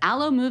 Again, that's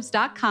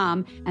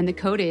allomoves.com and the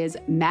code is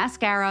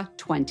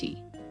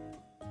MASCARA20.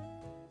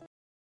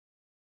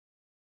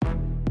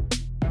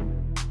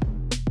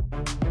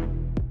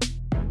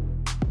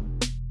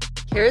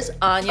 Here's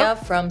Anya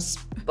from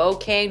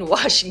Spokane,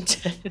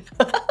 Washington.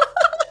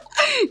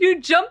 You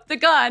jumped the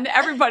gun.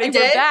 Everybody,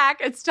 we're back.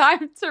 It's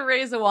time to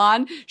raise a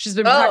wand. She's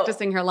been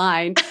practicing her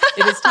line.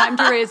 It is time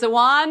to raise a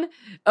wand.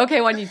 Okay,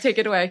 Wanyi, take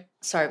it away.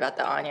 Sorry about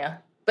that,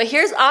 Anya. But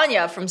here's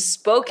Anya from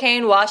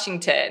Spokane,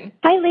 Washington.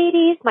 Hi,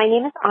 ladies. My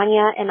name is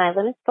Anya, and I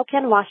live in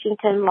Spokane,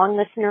 Washington, long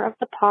listener of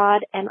the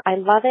pod, and I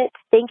love it.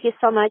 Thank you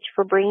so much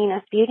for bringing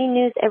us beauty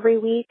news every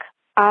week.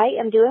 I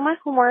am doing my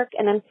homework,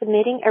 and I'm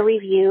submitting a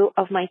review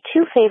of my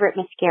two favorite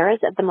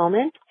mascaras at the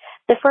moment.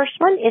 The first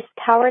one is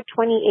Tower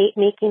 28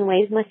 Making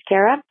Waves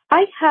Mascara.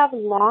 I have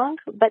long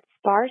but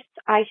sparse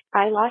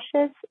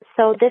eyelashes,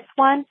 so this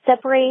one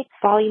separates,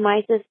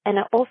 volumizes, and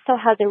it also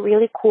has a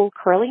really cool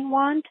curling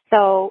wand,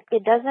 so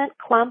it doesn't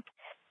clump,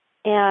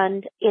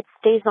 and it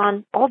stays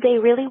on all day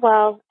really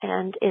well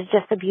and is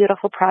just a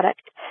beautiful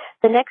product.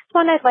 The next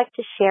one I'd like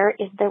to share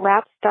is the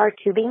Wrap Star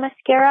Tubing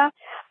Mascara.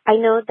 I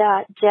know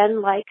that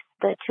Jen likes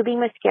the tubing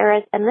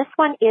mascaras, and this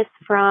one is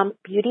from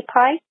Beauty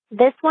Pie.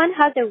 This one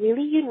has a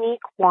really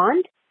unique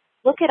wand.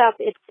 Look it up.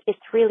 It's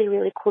really,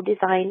 really cool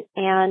design,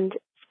 and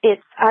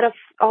it's out of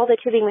all the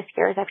tubing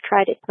mascaras I've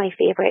tried, it's my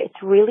favorite.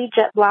 It's really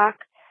jet black.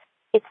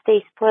 It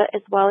stays put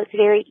as well. It's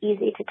very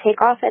easy to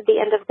take off at the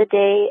end of the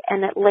day,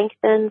 and it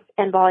lengthens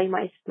and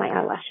volumizes my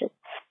eyelashes.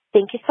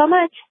 Thank you so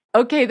much.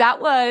 Okay, that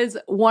was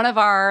one of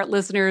our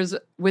listeners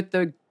with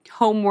the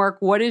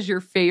homework. What is your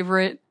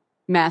favorite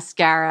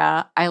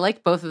mascara? I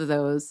like both of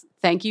those.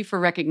 Thank you for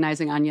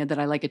recognizing, Anya, that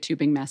I like a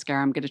tubing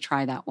mascara. I'm going to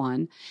try that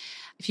one.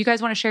 If you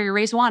guys want to share your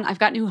raise one, I've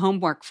got new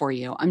homework for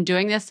you. I'm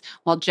doing this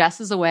while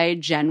Jess is away.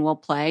 Jen will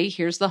play.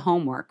 Here's the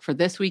homework for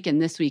this week and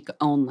this week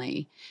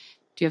only.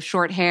 Do you have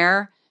short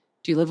hair?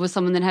 Do you live with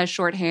someone that has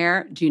short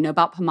hair? Do you know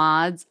about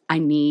pomades? I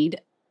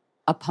need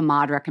a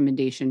pomade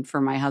recommendation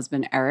for my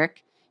husband,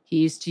 Eric. He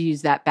used to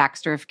use that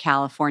Baxter of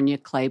California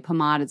clay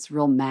pomade. It's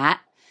real matte,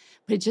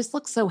 but it just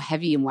looks so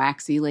heavy and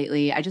waxy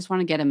lately. I just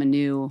want to get him a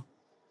new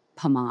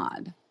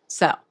pomade.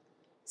 So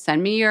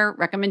send me your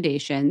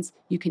recommendations.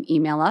 You can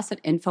email us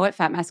at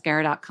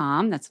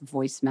info@fatmascara.com. That's a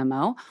voice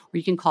memo. Or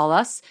you can call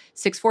us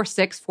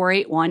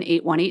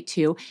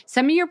 646-481-8182.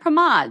 Send me your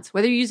pomades,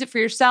 whether you use it for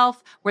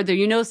yourself, whether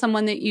you know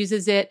someone that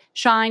uses it,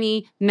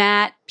 shiny,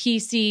 matte,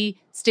 PC,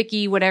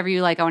 sticky, whatever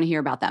you like. I want to hear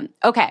about them.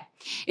 Okay.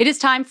 It is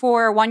time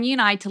for Wanyi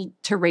and I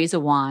to raise a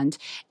wand,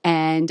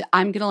 and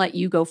I'm going to let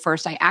you go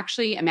first. I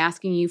actually am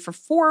asking you for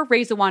 4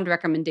 raise a wand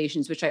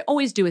recommendations, which I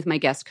always do with my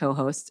guest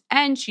co-hosts,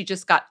 and she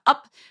just got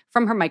up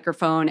from her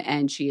microphone,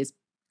 and she is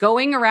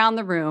going around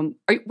the room.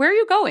 Where are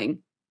you going?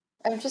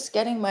 I'm just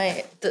getting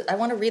I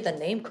want to read the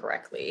name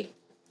correctly.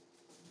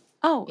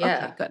 Oh,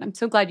 yeah. Okay, good. I'm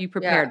so glad you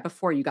prepared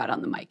before you got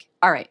on the mic.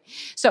 All right.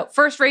 So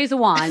first raise a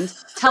wand.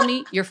 Tell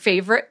me your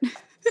favorite.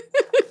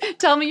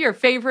 Tell me your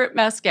favorite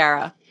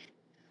mascara.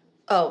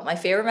 Oh, my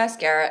favorite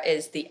mascara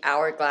is the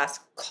Hourglass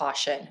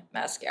Caution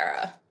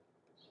Mascara.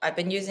 I've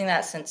been using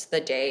that since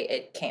the day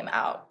it came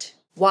out.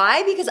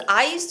 Why? Because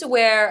I used to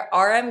wear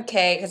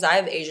RMK because I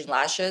have Asian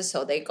lashes,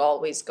 so they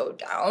always go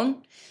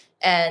down.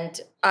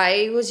 And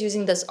I was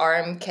using this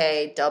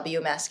RMK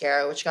W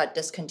mascara, which got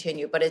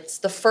discontinued, but it's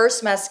the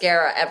first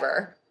mascara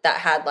ever that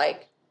had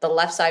the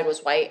left side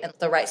was white and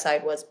the right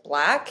side was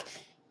black.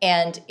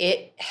 And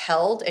it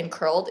held and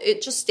curled.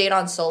 It just stayed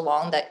on so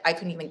long that I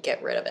couldn't even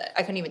get rid of it.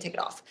 I couldn't even take it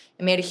off.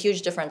 It made a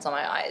huge difference on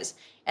my eyes.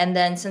 And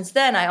then since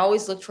then, I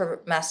always looked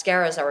for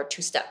mascaras that were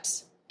 2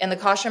 steps. And the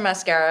Caution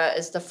Mascara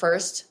is the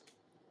first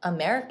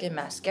American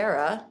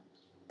mascara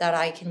that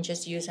I can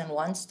just use in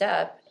 1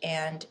 step.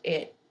 And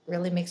it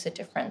really makes a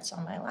difference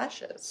on my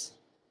lashes.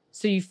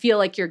 So you feel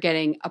like you're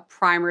getting a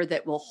primer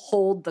that will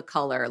hold the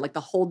color,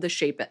 hold the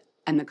shape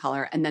and the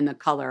color, and then the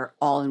color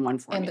all in one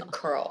formula. And the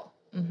curl.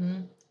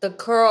 Mm-hmm. The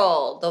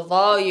curl, the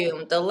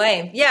volume, the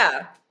length.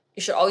 Yeah.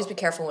 You should always be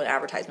careful when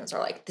advertisements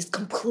are this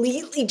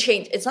completely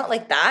changed. It's not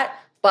like that,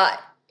 but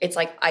it's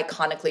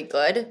iconically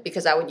good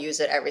because I would use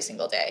it every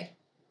single day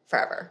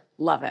forever.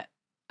 Love it.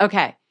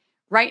 Okay.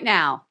 Right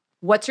now,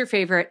 what's your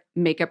favorite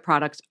makeup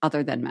product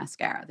other than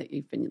mascara that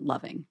you've been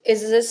loving?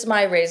 Is this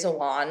my raise a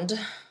wand?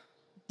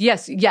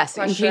 Yes. In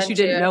case you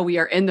didn't know, we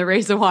are in the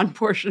raise a wand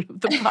portion of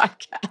the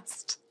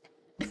podcast.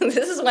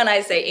 This is when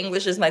I say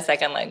English is my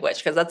second language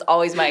because that's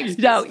always my excuse.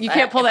 No, you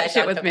can't pull that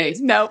shit with me.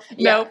 Nope.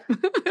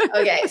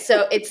 Okay,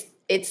 so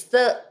it's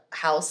the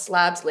House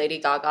Labs Lady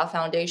Gaga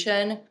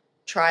foundation.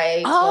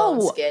 Try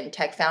Tone Skin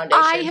Tech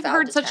Foundation. I have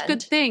heard such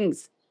good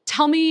things.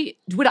 Tell me,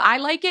 would I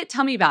like it?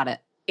 Tell me about it.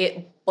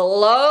 It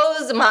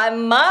blows my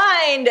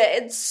mind.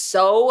 It's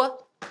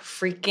so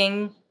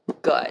freaking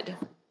good.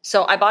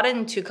 So I bought it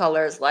in 2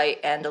 colors, light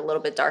and a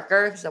little bit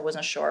darker, because I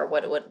wasn't sure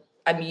what it would.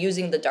 I'm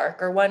using the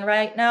darker one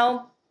right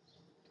now.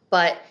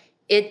 But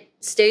it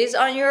stays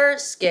on your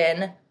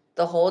skin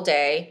the whole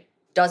day,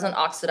 doesn't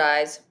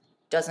oxidize,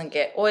 doesn't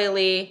get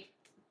oily.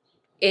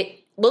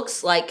 It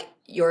looks like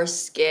your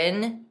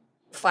skin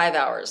 5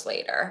 hours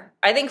later.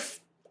 I think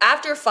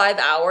after 5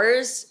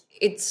 hours,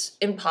 it's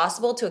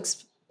impossible to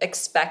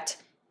expect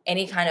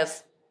any kind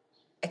of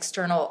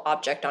external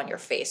object on your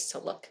face to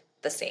look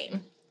the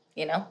same,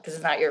 you know, because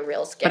it's not your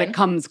real skin. But it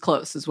comes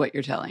close is what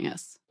you're telling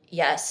us.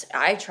 Yes,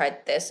 I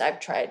tried this. I've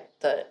tried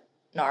the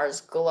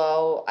NARS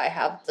Glow. I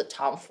have the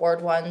Tom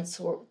Ford ones.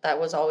 That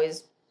was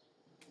always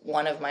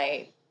one of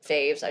my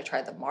faves. I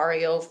tried the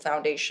Mario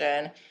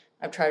foundation.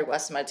 I've tried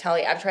West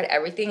Metelli. I've tried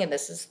everything, and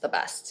this is the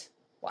best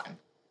one.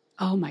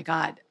 Oh, my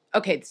God.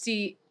 Okay,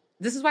 see,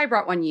 this is why I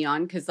brought Wanyi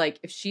on, because, like,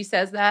 if she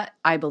says that,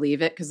 I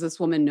believe it, because this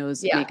woman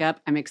knows makeup.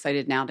 I'm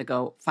excited now to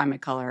go find my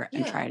color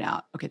and try it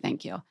out. Okay,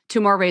 thank you.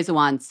 2 more Razor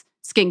Wands.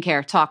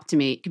 Skincare, talk to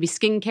me. It could be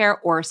skincare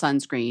or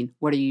sunscreen.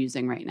 What are you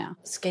using right now?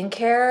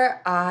 Skincare,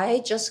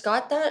 I just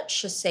got that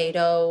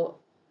Shiseido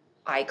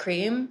eye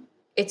cream.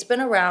 It's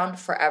been around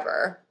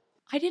forever.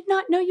 I did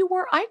not know you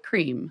wore eye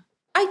cream.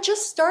 I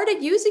just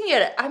started using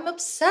it. I'm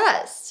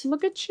obsessed.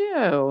 Look at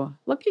you.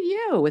 Look at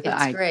you with the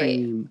eye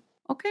cream.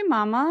 Okay,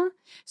 mama.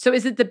 So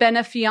is it the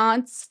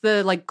Benefiance,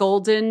 the like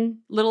golden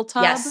little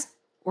tub? Yes.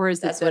 Or is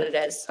that's it what it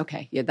is.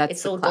 Okay, yeah, that's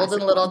it's the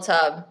golden little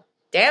tub.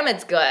 Damn,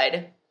 it's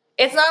good.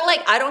 It's not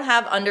like I don't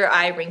have under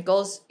eye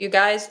wrinkles, you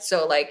guys.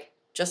 So like,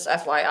 just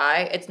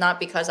FYI, it's not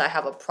because I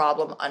have a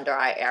problem under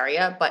eye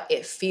area, but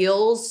it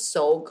feels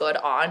so good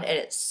on and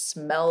it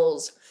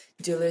smells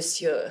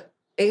delicious.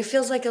 It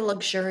feels like a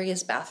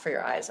luxurious bath for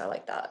your eyes. I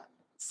like that.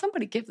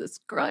 Somebody give this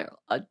girl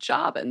a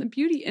job in the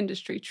beauty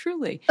industry,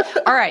 truly.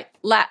 All right,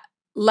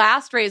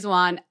 last Razor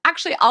Wand.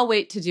 Actually, I'll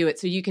wait to do it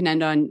so you can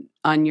end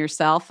on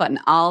yourself, and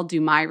I'll do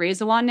my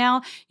Razor Wand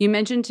now. You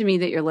mentioned to me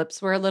that your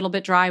lips were a little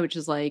bit dry, which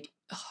is like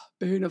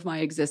boon of my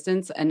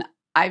existence. And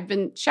I've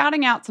been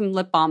shouting out some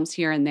lip balms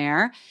here and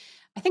there.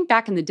 I think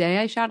back in the day,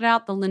 I shouted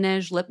out the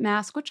Laneige lip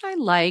mask, which I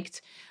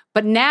liked.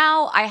 But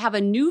now I have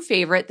a new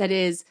favorite that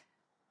is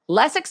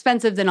less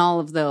expensive than all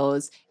of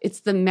those.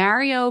 It's the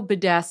Mario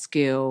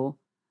Badescu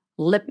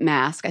lip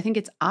mask. I think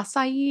it's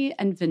acai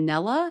and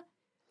vanilla.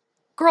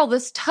 Girl,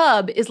 this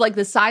tub is like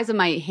the size of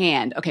my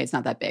hand. Okay, it's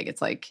not that big.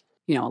 It's like,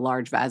 you know, a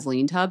large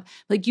Vaseline tub.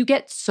 Like you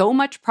get so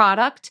much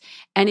product,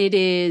 and it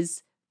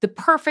is the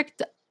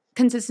perfect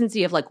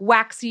consistency of like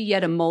waxy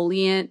yet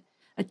emollient,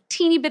 a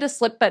teeny bit of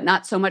slip, but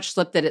not so much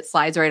slip that it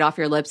slides right off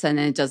your lips and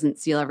then it doesn't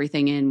seal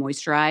everything in,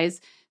 moisturize.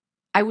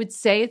 I would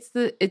say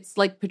it's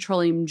like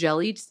petroleum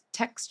jelly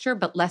texture,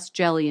 but less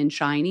jelly and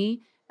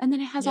shiny. And then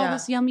it has all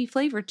this yummy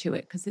flavor to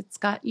it because it's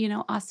got, you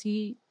know,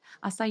 acai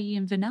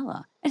and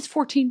vanilla. And it's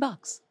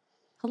 $14.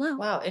 Hello.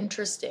 Wow,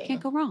 interesting.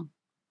 Can't go wrong.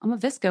 I'm a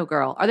Visco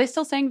girl. Are they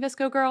still saying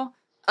Visco girl?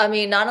 I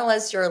mean, not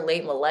unless you're a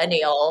late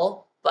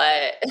millennial,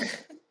 but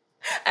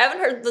I haven't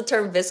heard the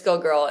term Visco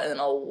girl in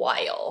a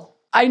while.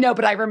 I know,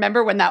 but I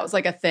remember when that was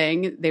like a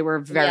thing. They were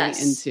very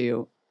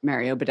into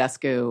Mario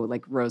Badescu,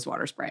 like rose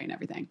water spray and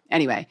everything.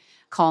 Anyway,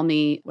 call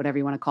me whatever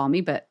you want to call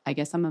me, but I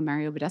guess I'm a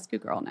Mario Badescu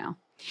girl now.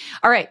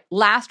 All right,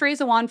 last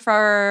Razor Wand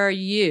for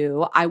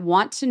you. I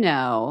want to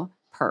know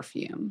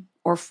perfume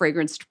or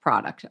fragranced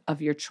product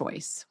of your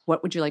choice.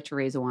 What would you like to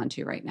raise a wand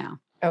to right now?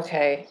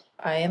 Okay,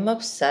 I am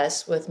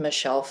obsessed with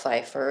Michelle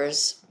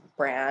Pfeiffer's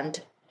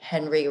brand,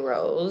 Henry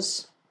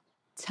Rose.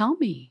 Tell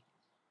me.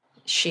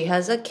 She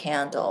has a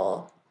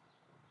candle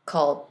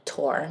called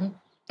Torn.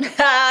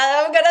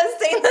 I'm gonna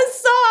sing the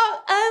song.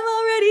 I'm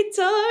already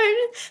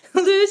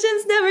torn.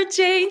 Illusions never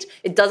change.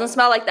 It doesn't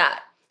smell like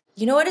that.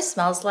 You know what it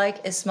smells like?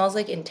 It smells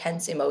like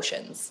intense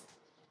emotions.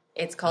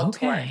 It's called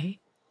Torn.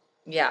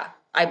 Yeah,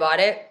 I bought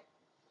it,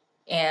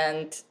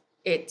 and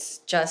it's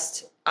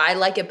just, I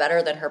like it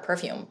better than her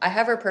perfume. I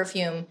have her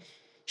perfume.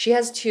 She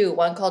has 2.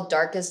 One called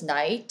Darkest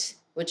Night,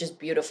 which is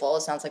beautiful.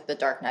 It sounds like The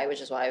Dark Knight,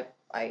 which is why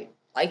I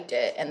liked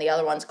it. And the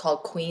other one's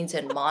called Queens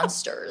and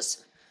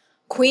Monsters.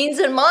 Queens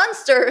and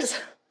Monsters,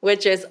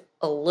 which is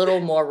a little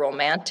more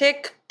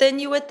romantic than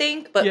you would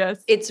think. But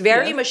it's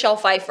very Michelle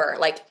Pfeiffer,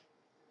 like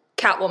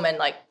Catwoman,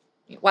 like,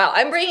 wow,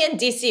 I'm bringing in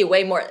DC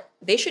way more.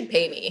 They should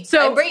pay me. So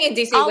I'm bringing in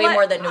DC way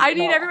more than I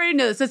need everybody to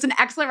know this. It's an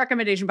excellent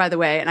recommendation, by the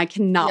way, and I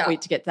cannot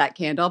wait to get that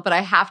candle. But I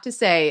have to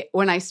say,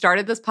 when I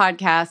started this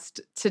podcast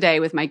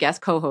today with my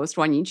guest co-host,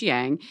 Wanyi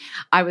Jiang,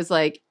 I was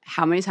like,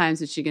 how many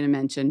times is she going to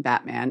mention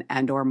Batman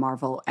and or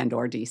Marvel and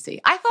or DC?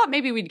 I thought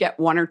maybe we'd get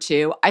 1 or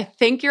 2. I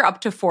think you're up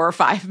to 4 or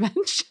 5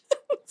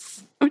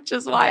 mentions, which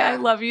is why I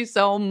love you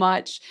so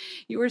much.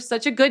 You were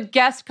such a good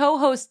guest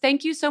co-host.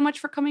 Thank you so much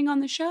for coming on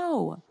the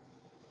show.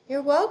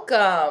 You're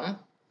welcome.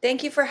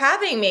 Thank you for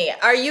having me.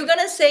 Are you going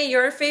to say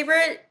your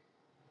favorite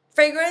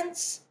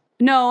fragrance?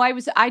 No,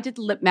 I did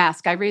lip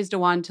mask. I raised a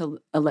wand to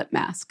a lip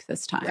mask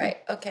this time. Right.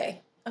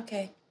 Okay.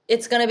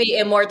 It's going to be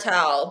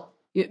Immortelle.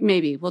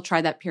 Maybe we'll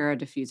try that Pura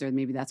diffuser.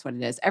 Maybe that's what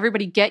it is.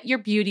 Everybody get your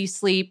beauty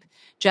sleep.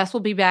 Jess will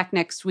be back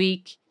next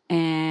week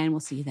and we'll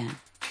see you then.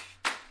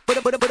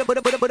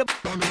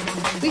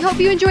 We hope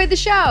you enjoyed the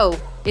show.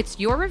 It's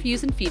your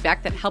reviews and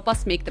feedback that help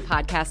us make the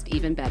podcast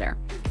even better.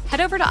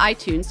 Head over to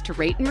iTunes to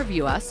rate and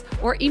review us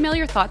or email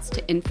your thoughts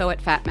to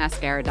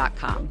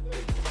info@fatmascara.com.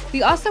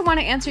 We also want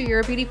to answer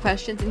your beauty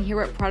questions and hear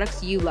what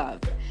products you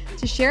love.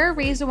 To share a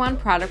Raise a Wand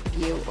product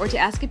review or to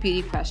ask a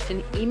beauty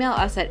question, email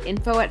us at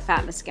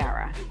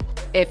info@fatmascara.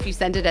 If you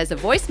send it as a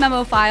voice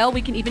memo file,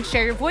 we can even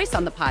share your voice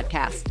on the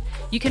podcast.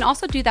 You can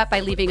also do that by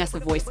leaving us a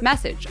voice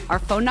message. Our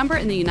phone number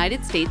in the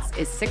United States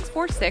is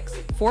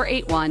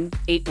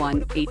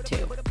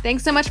 646-481-8182.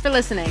 Thanks so much for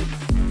listening.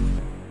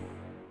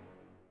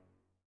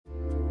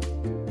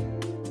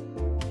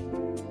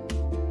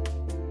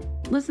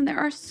 Listen, there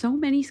are so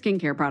many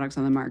skincare products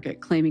on the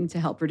market claiming to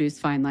help reduce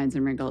fine lines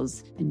and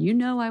wrinkles, and you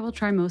know I will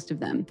try most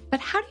of them. But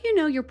how do you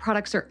know your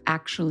products are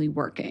actually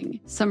working?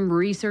 Some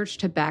research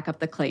to back up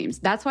the claims.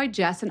 That's why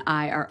Jess and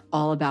I are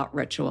all about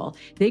Ritual.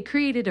 They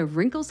created a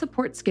wrinkle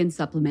support skin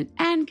supplement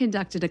and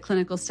conducted a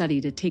clinical study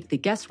to take the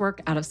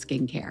guesswork out of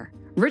skincare.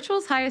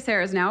 Ritual's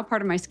Hyacera is now a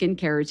part of my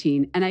skincare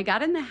routine, and I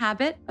got in the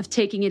habit of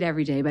taking it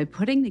every day by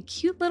putting the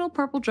cute little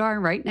purple jar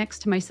right next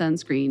to my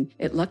sunscreen.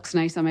 It looks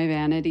nice on my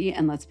vanity,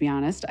 and let's be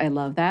honest, I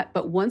love that.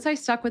 But once I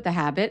stuck with the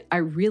habit, I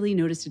really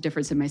noticed a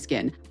difference in my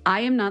skin.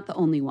 I am not the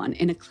only one.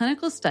 In a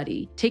clinical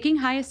study, taking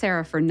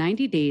Hyacera for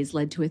 90 days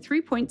led to a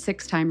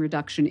 3.6 time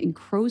reduction in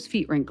crow's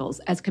feet wrinkles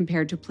as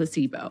compared to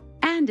placebo.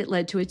 And it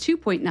led to a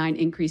 2.9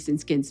 increase in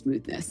skin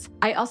smoothness.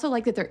 I also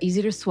like that they're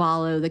easy to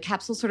swallow. The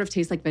capsules sort of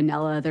taste like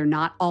vanilla. They're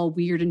not all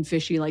weird and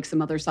fishy like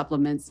some other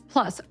supplements.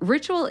 Plus,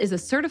 Ritual is a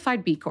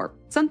certified B Corp,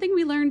 something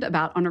we learned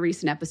about on a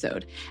recent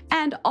episode.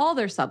 And all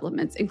their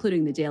supplements,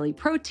 including the daily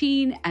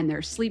protein and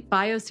their Sleep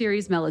Bio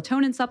Series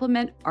melatonin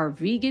supplement, are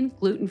vegan,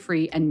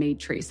 gluten-free, and made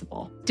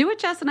traceable. Do what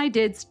Jess and I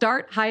did.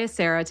 Start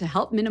Hyacera to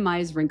help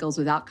minimize wrinkles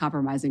without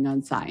compromising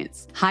on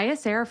science.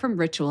 Hyacera from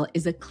Ritual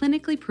is a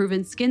clinically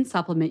proven skin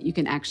supplement you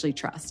can actually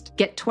trust.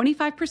 Get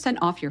 25%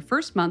 off your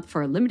first month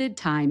for a limited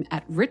time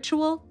at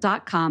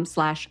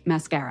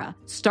ritual.com/mascara.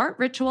 Start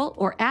Ritual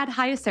or add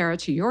Hyacera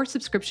to your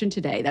subscription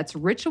today. That's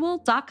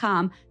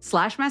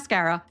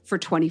ritual.com/mascara for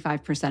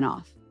 25%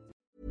 off.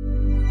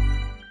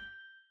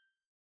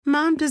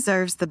 Mom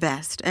deserves the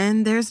best,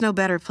 and there's no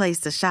better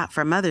place to shop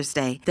for Mother's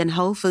Day than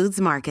Whole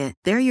Foods Market.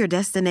 They're your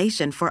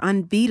destination for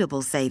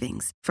unbeatable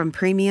savings, from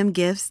premium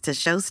gifts to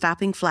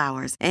show-stopping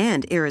flowers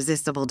and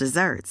irresistible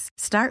desserts.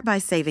 Start by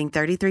saving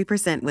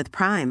 33% with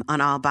Prime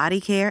on all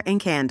body care and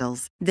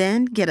candles.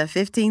 Then get a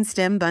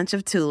 15-stem bunch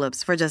of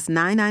tulips for just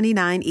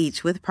 $9.99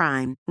 each with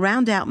Prime.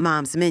 Round out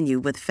Mom's menu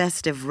with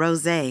festive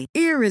rosé,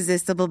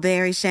 irresistible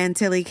berry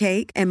chantilly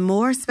cake, and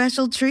more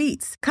special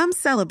treats. Come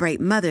celebrate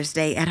Mother's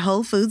Day at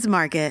Whole Foods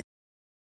Market.